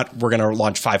is not, we're going to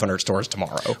launch 500 stores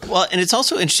tomorrow. Well, and it's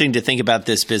also interesting to think about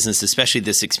this business, especially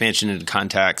this expansion into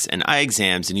contacts and eye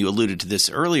exams. And you alluded to this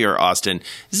earlier, Austin.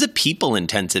 This is a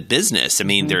people-intensive business.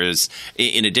 There's,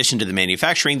 in addition to the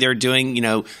manufacturing, they're doing,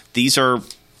 these are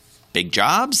big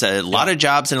jobs, a lot of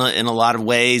jobs in a lot of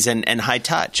ways, and high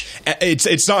touch.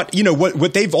 It's not,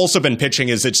 what they've also been pitching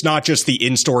is it's not just the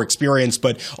in-store experience,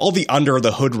 but all the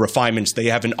under-the-hood refinements. They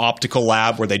have an optical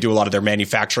lab where they do a lot of their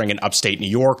manufacturing in upstate New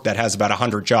York that has about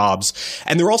 100 jobs.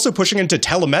 And they're also pushing into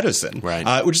telemedicine,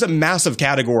 which is a massive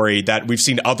category that we've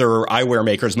seen other eyewear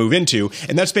makers move into.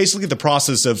 And that's basically the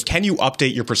process of, can you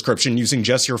update your prescription using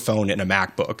just your phone and a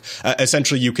MacBook?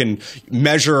 Essentially, you can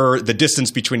measure the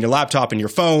distance between your laptop and your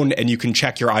phone, and you can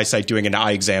check your eyesight doing an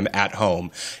eye exam at home.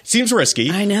 Seems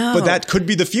risky, I know, but that could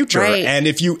be the future. Right. And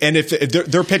if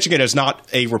they're pitching it as not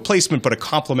a replacement but a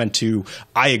complement to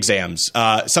eye exams.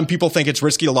 Some people think it's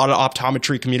risky. A lot of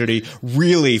optometry community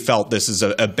really felt this is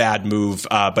a bad move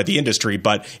by the industry,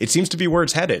 but it seems to be where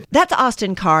it's headed. That's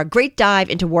Austin Carr. Great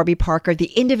dive into Warby Parker,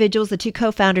 the individuals, the two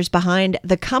co-founders behind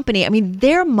the company.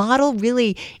 Their model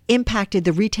really impacted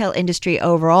the retail industry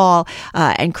overall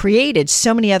and created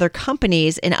so many other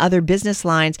companies in other other business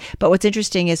lines. But what's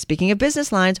interesting is, speaking of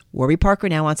business lines, Warby Parker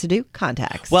now wants to do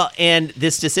contacts. Well, and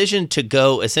this decision to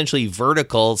go essentially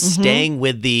vertical, staying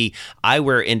with the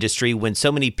eyewear industry when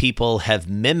so many people have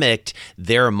mimicked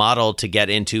their model to get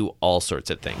into all sorts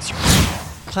of things.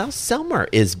 Klaus Selmer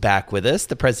is back with us,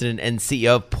 the president and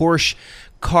CEO of Porsche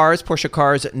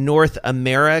Cars North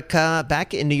America,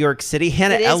 back in New York City.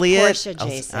 Hannah Elliott. Porsche,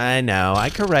 Jason. I know. I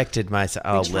corrected myself.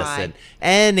 Oh, listen.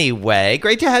 Anyway,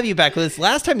 great to have you back with us.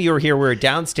 Last time you were here, we were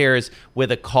downstairs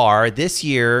with a car. This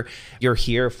year, you're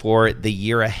here for the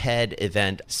Year Ahead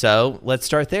event. So let's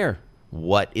start there.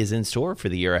 What is in store for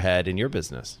the year ahead in your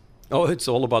business? Oh, it's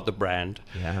all about the brand.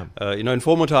 Yeah. In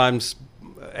former times,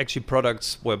 actually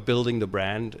products were building the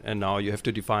brand, and now you have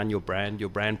to define your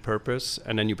brand purpose,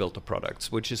 and then you build the products,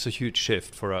 which is a huge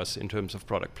shift for us in terms of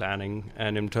product planning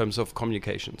and in terms of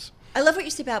communications. I love what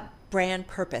you say about brand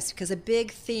purpose, because a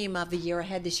big theme of the year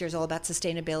ahead this year is all about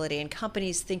sustainability and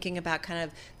companies thinking about kind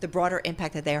of the broader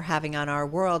impact that they're having on our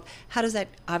world. How does that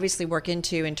obviously work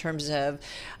into in terms of,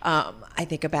 I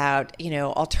think about,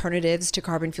 alternatives to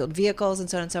carbon-fueled vehicles and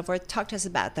so on and so forth. Talk to us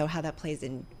about, though, how that plays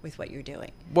in with what you're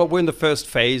doing. Well, we're in the first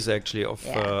phase, actually, of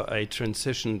a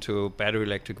transition to battery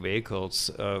electric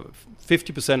vehicles.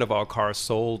 50% of our cars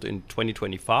sold in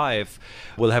 2025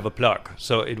 will have a plug.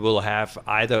 So it will have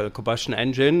either a combustion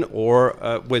engine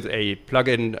or with a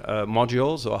plug-in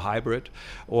module, so a hybrid,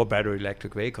 or battery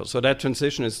electric vehicle. So that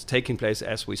transition is taking place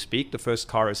as we speak. The first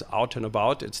car is out and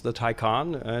about. It's the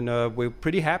Taycan, and we're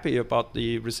pretty happy about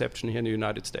the reception here in the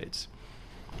United States.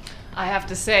 I have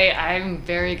to say, I'm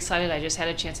very excited. I just had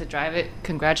a chance to drive it.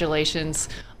 Congratulations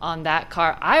on that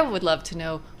car. I would love to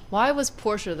know, why was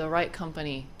Porsche the right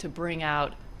company to bring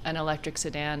out an electric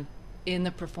sedan in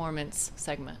the performance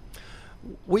segment?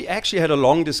 We actually had a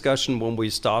long discussion when we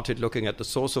started looking at the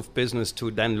source of business to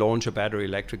then launch a battery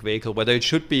electric vehicle, whether it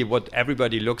should be what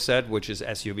everybody looks at, which is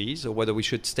SUVs, or whether we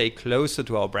should stay closer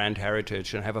to our brand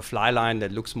heritage and have a fly line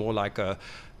that looks more like a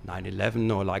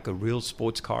 911 or like a real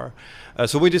sports car.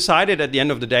 So we decided at the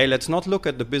end of the day, let's not look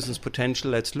at the business potential,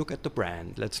 let's look at the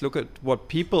brand. Let's look at what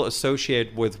people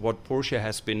associate with what Porsche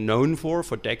has been known for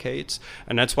decades.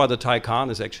 And that's why the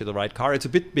Taycan is actually the right car. It's a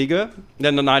bit bigger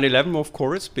than the 911, of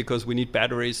course, because we need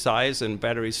battery size and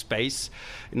battery space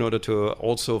in order to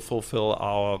also fulfill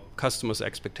our customers'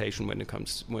 expectation when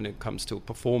it comes to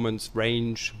performance,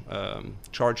 range,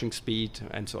 charging speed,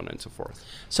 and so on and so forth.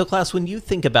 So, Klaus, when you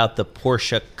think about the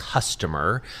Porsche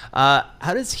customer,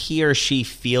 how does he or she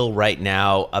feel right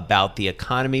now about the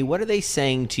economy? What are they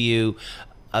saying to you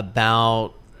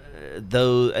about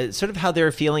those, sort of how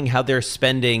they're feeling, how they're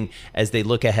spending as they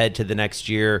look ahead to the next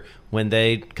year when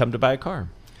they come to buy a car?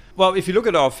 Well, if you look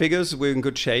at our figures, we're in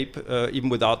good shape. Even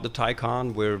without the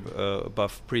Taycan, we're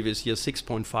above previous year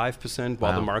 6.5%,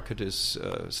 while the market is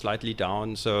slightly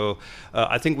down. So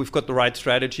I think we've got the right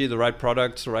strategy, the right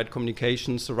products, the right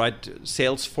communications, the right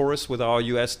sales force with our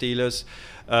US dealers.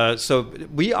 So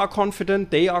we are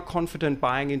confident, they are confident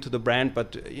buying into the brand,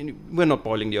 but we're not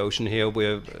boiling the ocean here.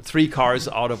 We're 3 cars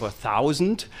out of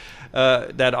 1,000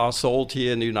 that are sold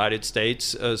here in the United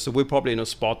States. So we're probably in a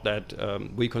spot that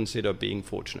we consider being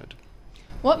fortunate.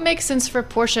 What makes sense for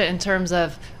Porsche in terms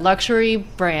of luxury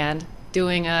brand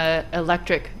doing an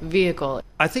electric vehicle?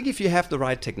 I think if you have the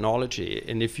right technology,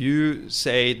 and if you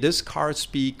say this car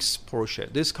speaks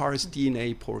Porsche, this car is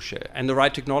DNA Porsche, and the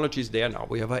right technology is there now.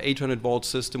 We have an 800-volt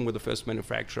system with the first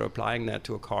manufacturer applying that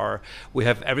to a car. We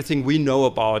have everything we know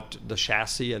about the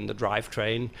chassis and the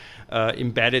drivetrain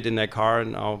embedded in that car.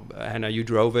 Now, Hannah, you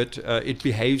drove it. It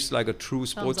behaves like a true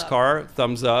sports car.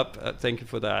 Thumbs up. Thank you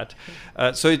for that.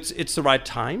 So it's the right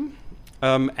time.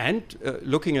 And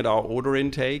looking at our order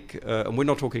intake, and we're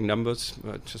not talking numbers,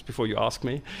 just before you ask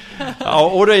me, our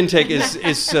order intake is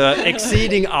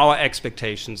exceeding our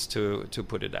expectations, to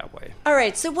put it that way. All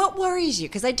right, so what worries you?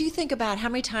 Because I do think about how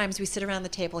many times we sit around the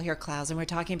table here, Klaus, and we're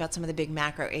talking about some of the big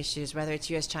macro issues, whether it's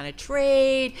U.S.-China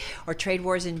trade or trade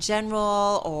wars in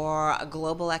general or a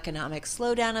global economic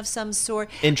slowdown of some sort.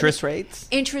 Interest rates?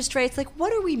 Interest rates. Like,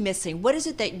 what are we missing? What is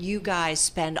it that you guys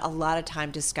spend a lot of time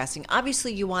discussing?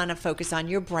 Obviously, you want to focus on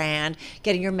your brand,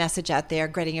 getting your message out there,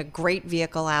 getting a great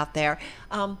vehicle out there.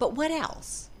 But what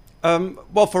else?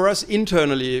 Well, for us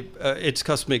internally, it's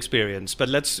customer experience. But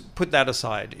let's put that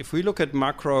aside. If we look at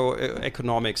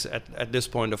macroeconomics at this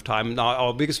point of time, now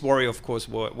our biggest worry, of course,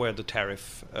 were the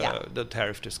tariff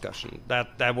discussion.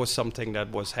 That was something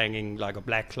that was hanging like a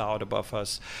black cloud above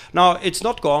us. Now, it's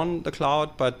not gone, the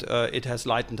cloud, but it has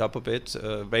lightened up a bit.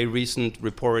 Very recent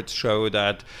reports show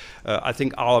that I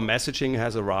think our messaging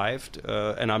has arrived.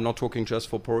 And I'm not talking just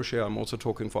for Porsche. I'm also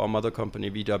talking for our mother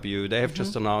company, VW. They have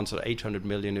just announced $800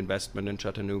 million investment in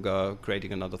Chattanooga,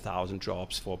 creating another 1,000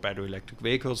 jobs for battery electric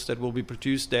vehicles that will be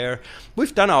produced there.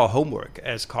 We've done our homework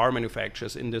as car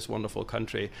manufacturers in this wonderful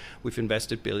country. We've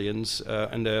invested billions,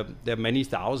 and there are many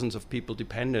thousands of people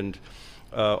dependent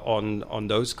on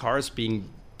those cars being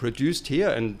produced here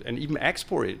and even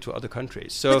exported to other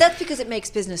countries. So but that's because it makes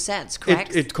business sense,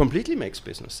 correct? It completely makes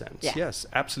business sense. Yeah. Yes,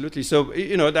 absolutely. So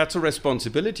that's a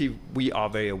responsibility we are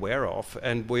very aware of,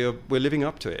 and we're living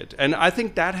up to it. And I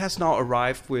think that has now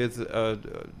arrived with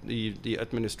the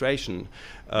administration.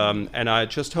 And I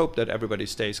just hope that everybody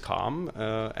stays calm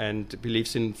and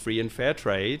believes in free and fair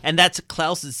trade. And that's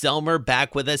Klaus Zellmer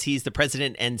back with us. He's the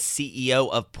president and CEO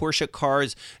of Porsche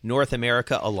Cars North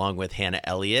America, along with Hannah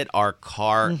Elliott, our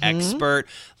car expert.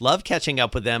 Love catching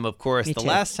up with them. Of course, the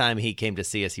last time he came to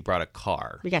see us, he brought a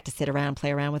car. We got to sit around,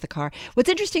 play around with the car. What's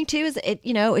interesting too is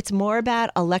it's more about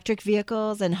electric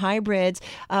vehicles and hybrids,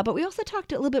 but we also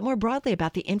talked a little bit more broadly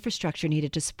about the infrastructure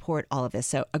needed to support all of this.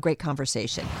 So a great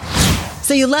conversation.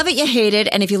 So you love it, you hate it,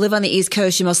 and if you live on the East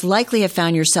Coast, you most likely have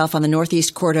found yourself on the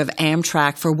Northeast Corridor of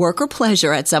Amtrak for work or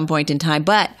pleasure at some point in time.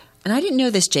 But, and I didn't know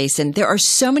this, Jason, there are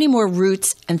so many more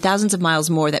routes and thousands of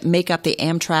miles more that make up the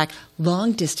Amtrak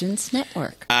long-distance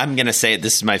network. I'm going to say it.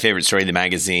 This is my favorite story in the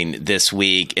magazine this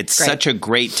week. It's such a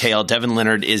great tale. Devin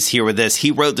Leonard is here with us. He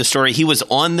wrote the story. He was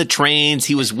on the trains.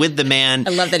 He was with the man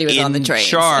I love that he was on the trains. In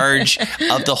charge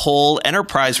of the whole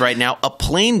enterprise right now, a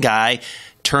plane guy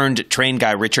turned train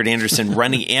guy, Richard Anderson,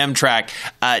 running Amtrak.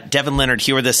 Devin Leonard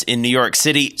here with us in New York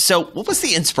City. So what was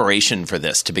the inspiration for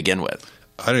this to begin with?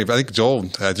 I think Joel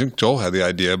had the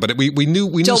idea, but we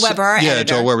knew Joel Weber, our editor.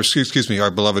 Joel Weber. Excuse me, our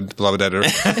beloved editor.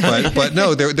 but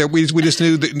no, we just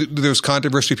knew that there was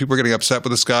controversy. People were getting upset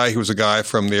with this guy. He was a guy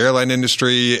from the airline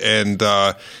industry, and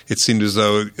it seemed as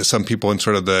though some people in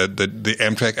sort of the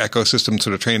Amtrak ecosystem,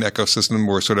 sort of train ecosystem,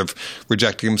 were sort of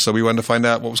rejecting him. So we wanted to find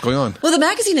out what was going on. Well, the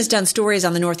magazine has done stories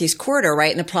on the Northeast Corridor, right,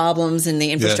 and the problems and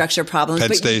the infrastructure problems.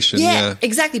 Penn Station, yeah,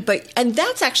 exactly. And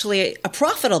that's actually a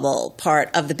profitable part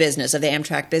of the business of the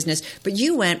Amtrak business, but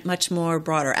you went much more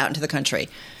broader out into the country.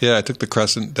 Yeah, I took the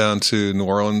Crescent down to New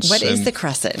Orleans. What is the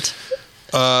Crescent?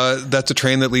 That's a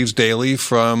train that leaves daily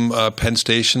from Penn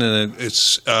Station, and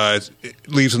it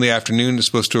leaves in the afternoon. It's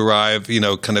supposed to arrive,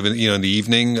 kind of in the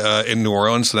evening in New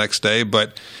Orleans the next day,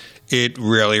 but it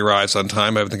rarely arrives on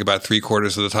time. I think about 3/4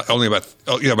 of the time. Only about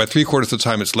 3/4 of the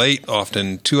time it's late.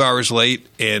 Often 2 hours late.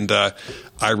 And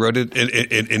I wrote it,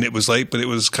 and it was late, but it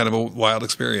was kind of a wild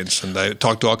experience. And I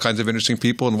talked to all kinds of interesting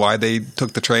people and why they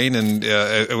took the train, and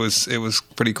it was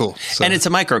pretty cool. So. And it's a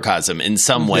microcosm in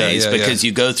some ways because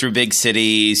you go through big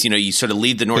cities. You sort of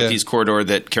leave the Northeast Corridor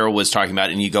that Carol was talking about,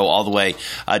 and you go all the way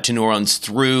to New Orleans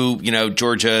through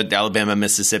Georgia, Alabama,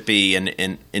 Mississippi,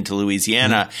 and into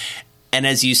Louisiana. Mm-hmm. And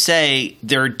as you say,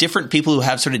 there are different people who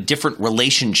have sort of different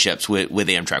relationships with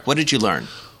Amtrak. What did you learn?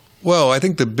 Well, I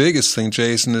think the biggest thing,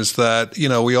 Jason, is that,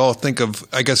 we all think of,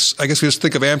 I guess we just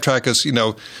think of Amtrak as,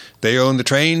 they own the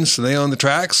trains and they own the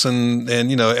tracks and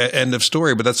end of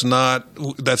story. But that's not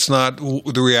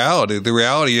the reality. The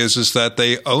reality is that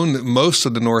they own most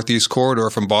of the Northeast Corridor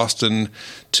from Boston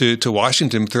to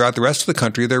Washington. Throughout the rest of the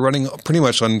country, they're running pretty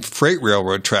much on freight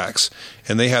railroad tracks.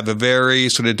 And they have a very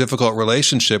sort of difficult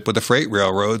relationship with the freight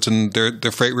railroads. And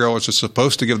the freight railroads are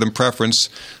supposed to give them preference,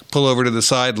 pull over to the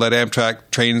side, let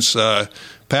Amtrak trains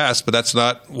pass, but that's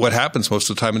not what happens most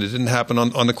of the time, and it didn't happen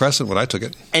on the Crescent when I took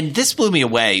it. And this blew me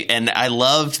away, and I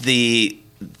loved the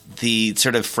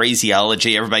sort of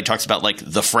phraseology. Everybody talks about like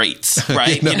the freights,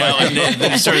 right? And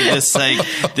there's sort of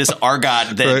this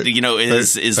argot that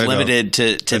is limited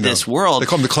to this world. They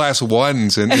call them the class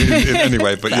ones,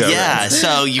 anyway. But yeah.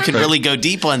 So you can really go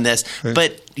deep on this,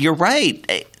 but you're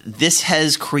right. This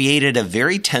has created a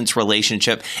very tense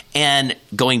relationship. And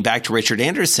going back to Richard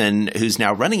Anderson, who's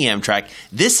now running Amtrak,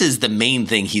 this is the main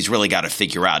thing he's really got to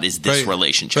figure out is this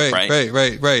relationship, right?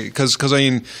 Right. Because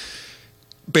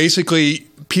basically,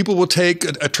 people will take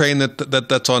a train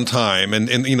that's on time, and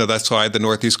that's why the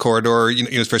Northeast Corridor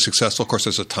is very successful. Of course,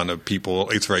 there's a ton of people.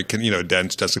 It's very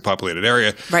dense, densely populated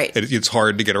area. Right. It's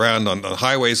hard to get around on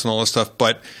highways and all this stuff,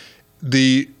 but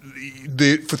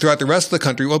throughout the rest of the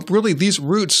country, well, really, these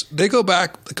routes, they go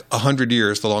back like 100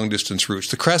 years, the long-distance routes.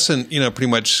 The Crescent, pretty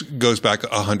much goes back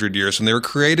 100 years, and they were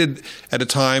created at a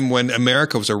time when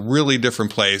America was a really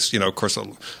different place. Of course,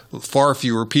 far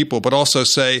fewer people, but also,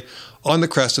 say, on the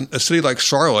Crescent, a city like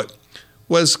Charlotte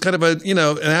was kind of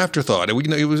an afterthought. It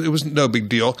was no big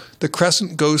deal. The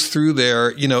Crescent goes through there,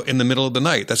 in the middle of the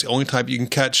night. That's the only time you can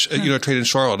catch a train in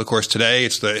Charlotte. Of course, today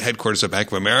it's the headquarters of Bank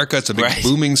of America. It's a big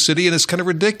booming city, and it's kind of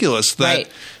ridiculous that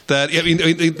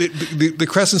the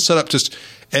Crescent's set up just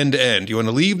end to end. You want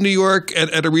to leave New York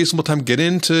at a reasonable time, get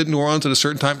into New Orleans at a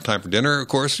certain time for dinner, of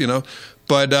course,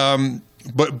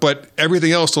 But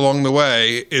everything else along the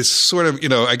way is sort of,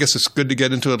 I guess it's good to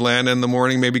get into Atlanta in the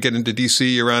morning, maybe get into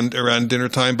D.C. around dinner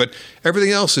time, but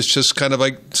everything else is just kind of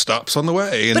like stops on the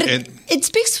way. But it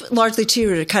speaks largely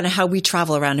to kind of how we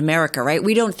travel around America, right?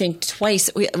 We don't think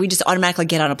twice. We just automatically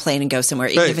get on a plane and go somewhere,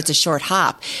 even if it's a short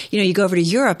hop. You go over to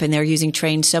Europe and they're using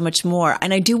trains so much more.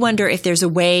 And I do wonder if there's a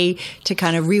way to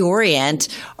kind of reorient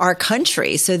our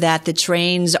country so that the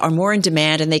trains are more in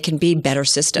demand and they can be better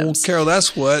systems. Well, Carol,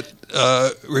 that's what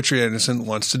Richard Anderson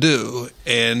wants to do.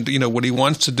 And, what he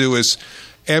wants to do is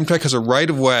Amtrak has a right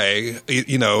of way,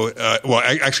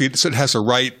 actually it has a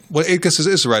right, well, I guess it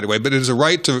is a right of way, but it is a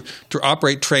right to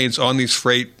operate trains on these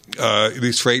freight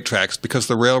tracks because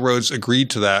the railroads agreed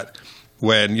to that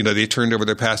when, they turned over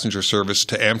their passenger service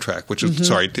to Amtrak, which is,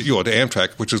 to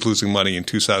Amtrak, which was losing money in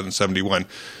 2071.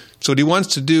 So what he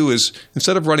wants to do is,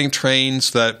 instead of running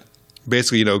trains that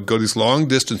basically, go these long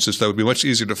distances that would be much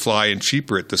easier to fly and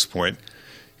cheaper at this point,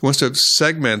 he wants to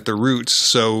segment the routes.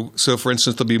 So for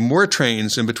instance, there'll be more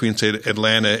trains in between, say,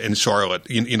 Atlanta and Charlotte,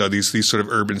 these sort of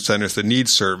urban centers that need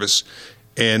service,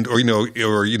 or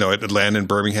at Atlanta and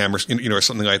Birmingham, or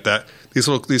something like that.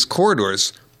 These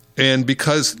corridors. And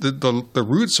because the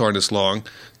routes aren't as long,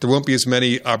 there won't be as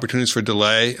many opportunities for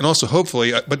delay. And also,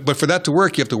 hopefully, but for that to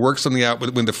work, you have to work something out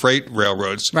with the freight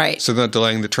railroads. Right. So they're not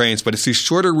delaying the trains. But it's these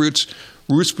shorter routes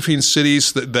between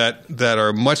cities that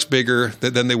are much bigger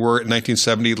than they were in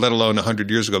 1970, let alone 100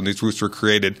 years ago when these routes were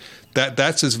created.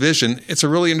 That's his vision. It's a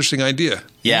really interesting idea.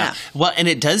 Yeah. Well, and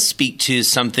it does speak to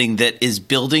something that is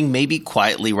building maybe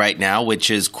quietly right now, which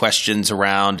is questions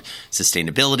around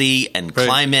sustainability and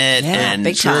climate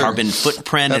and carbon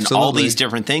footprint and all these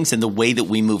different things and the way that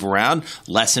we move around,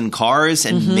 less in cars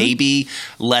and maybe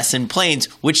less in planes,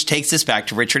 which takes us back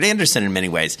to Richard Anderson in many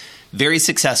ways. Very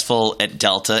successful at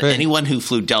Delta. Right. Anyone who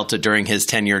flew Delta during his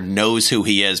tenure knows who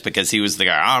he is because he was the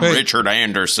guy, I'm Richard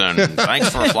Anderson. Thanks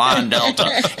for flying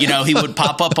Delta. He would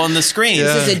pop up on the screen.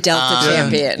 This is a Delta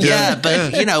champion. Yeah,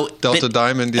 but, Delta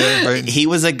Diamond, right. He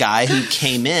was a guy who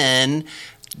came in,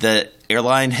 the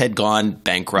airline had gone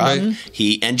bankrupt. Right.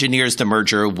 He engineers the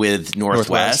merger with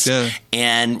Northwest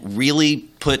and really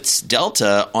puts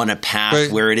Delta on a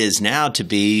path where it is now to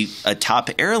be a top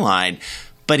airline.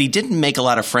 But he didn't make a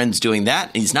lot of friends doing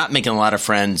that. He's not making a lot of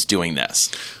friends doing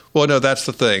this. Well, no, that's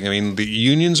the thing. I mean, the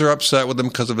unions are upset with him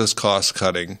because of his cost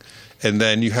cutting. And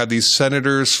then you have these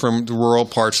senators from the rural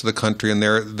parts of the country, and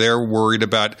they're worried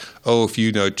about, if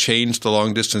you change the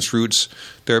long distance routes,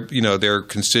 their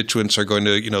constituents are going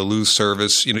to lose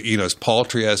service. As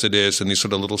paltry as it is in these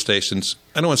sort of little stations.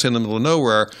 I don't want to say in the middle of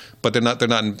nowhere, but they're not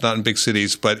in big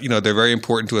cities. But they're very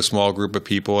important to a small group of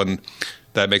people, and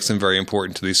that makes them very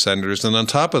important to these senators. And on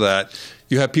top of that,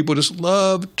 you have people who just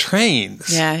love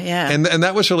trains. Yeah. And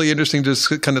that was really interesting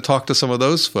to kind of talk to some of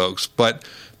those folks. But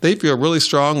they feel really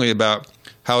strongly about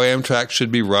how Amtrak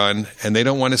should be run, and they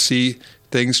don't want to see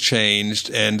things changed.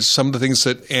 And some of the things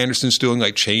that Anderson's doing,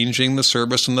 like changing the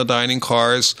service on the dining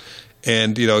cars,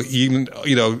 and even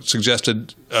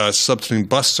suggested substituting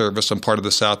bus service on part of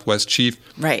the Southwest Chief.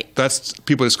 Right. That's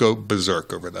people just go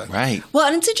berserk over that. Right. Well,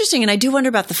 and it's interesting, and I do wonder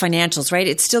about the financials. Right.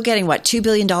 It's still getting $2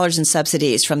 billion in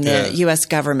subsidies from the U.S.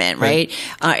 government. Right.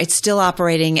 It's still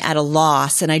operating at a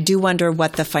loss, and I do wonder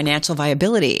what the financial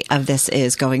viability of this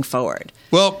is going forward.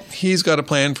 Well, he's got a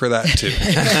plan for that too.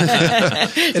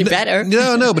 You better.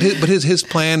 No, but his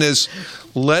plan is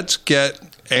let's get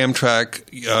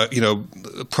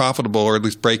Amtrak, profitable or at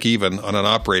least break even on an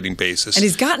operating basis. And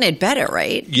he's gotten it better,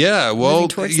 right? Yeah, well,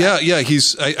 yeah.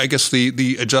 He's, I guess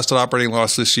the adjusted operating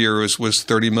loss this year was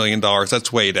 $30 million.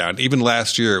 That's way down. Even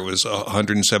last year it was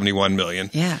 $171 million.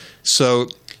 Yeah. So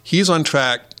he's on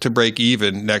track to break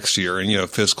even next year in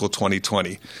fiscal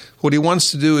 2020. What he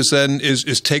wants to do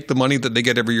is take the money that they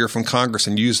get every year from Congress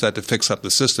and use that to fix up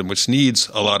the system, which needs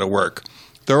a lot of work.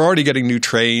 They're already getting new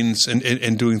trains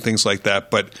and doing things like that.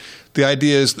 But the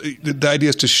idea is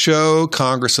to show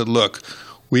Congress that, look,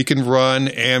 we can run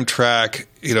Amtrak,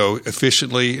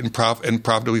 efficiently and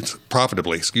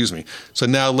profitably. Excuse me. So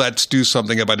now let's do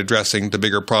something about addressing the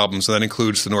bigger problems. And that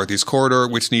includes the Northeast Corridor,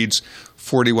 which needs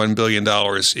 $41 billion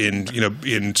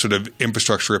in sort of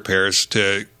infrastructure repairs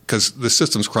because the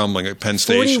system's crumbling at Penn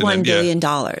Station. $41 billion.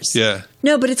 Yeah.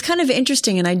 No, but it's kind of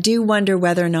interesting, and I do wonder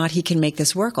whether or not he can make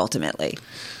this work ultimately.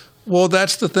 Well,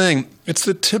 that's the thing. It's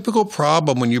the typical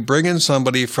problem when you bring in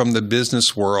somebody from the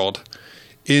business world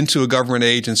into a government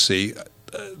agency.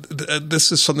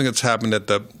 This is something that's happened at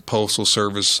the Postal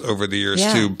Service over the years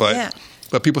too. But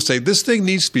people say this thing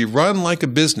needs to be run like a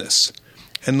business.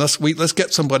 and let's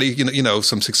get somebody,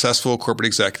 some successful corporate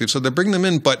executive. So they bring them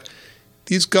in, but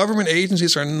these government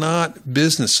agencies are not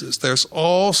businesses. There's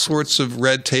all sorts of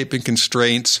red tape and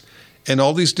constraints and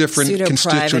all these different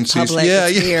constituencies. Public,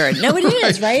 it's weird. No, it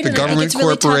is, right? The government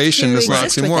corporation is not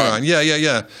oxymoron.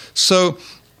 Yeah. So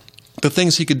the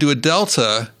things he could do at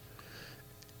Delta,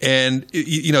 and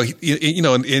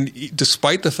and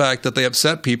despite the fact that they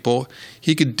upset people,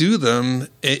 he could do them.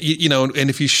 And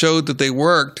if he showed that they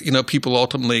worked, people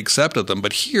ultimately accepted them.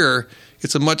 But here,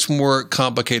 it's a much more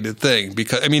complicated thing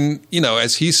because,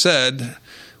 as he said,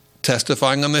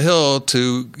 testifying on the Hill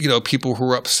to, people who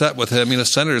were upset with him,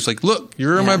 senators like, look,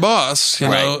 you're my boss,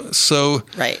 know. So,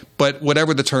 but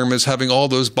whatever the term is, having all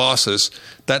those bosses,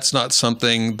 that's not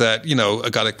something that,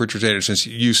 a guy like Richard Anderson's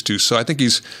used to. So I think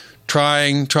he's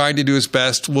trying to do his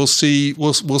best. We'll see.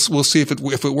 We'll see if it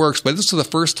works. But this is the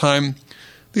first time.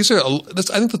 I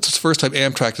think that's the first time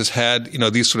Amtrak has had,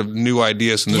 these sort of new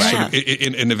ideas and this sort of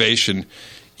innovation,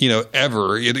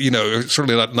 ever.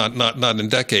 Certainly not in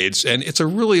decades. And it's a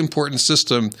really important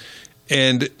system,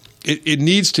 and it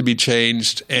needs to be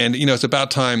changed. And it's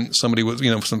about time somebody with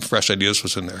some fresh ideas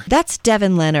was in there. That's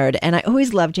Devin Leonard, and I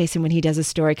always love Jason when he does a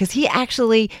story because he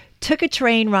actually took a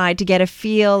train ride to get a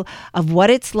feel of what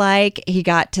it's like. He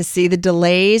got to see the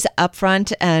delays up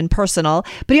front and personal,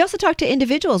 but he also talked to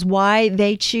individuals why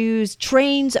they choose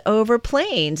trains over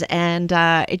planes. And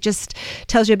it just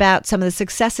tells you about some of the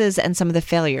successes and some of the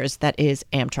failures that is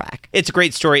Amtrak. It's a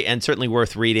great story and certainly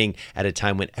worth reading at a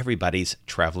time when everybody's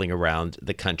traveling around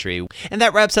the country. And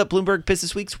that wraps up Bloomberg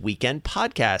Businessweek's Weekend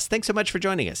Podcast. Thanks so much for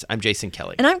joining us. I'm Jason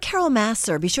Kelly. And I'm Carol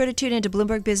Massar. Be sure to tune into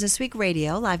Bloomberg Businessweek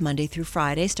Radio live Monday through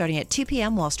Friday, starting at 2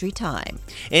 p.m. Wall Street time.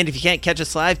 And if you can't catch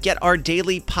us live, get our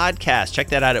daily podcast. Check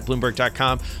that out at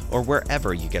Bloomberg.com or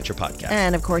wherever you get your podcast.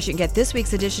 And of course, you can get this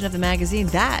week's edition of the magazine.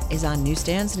 That is on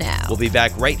newsstands now. We'll be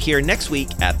back right here next week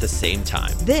at the same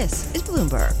time. This is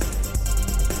Bloomberg.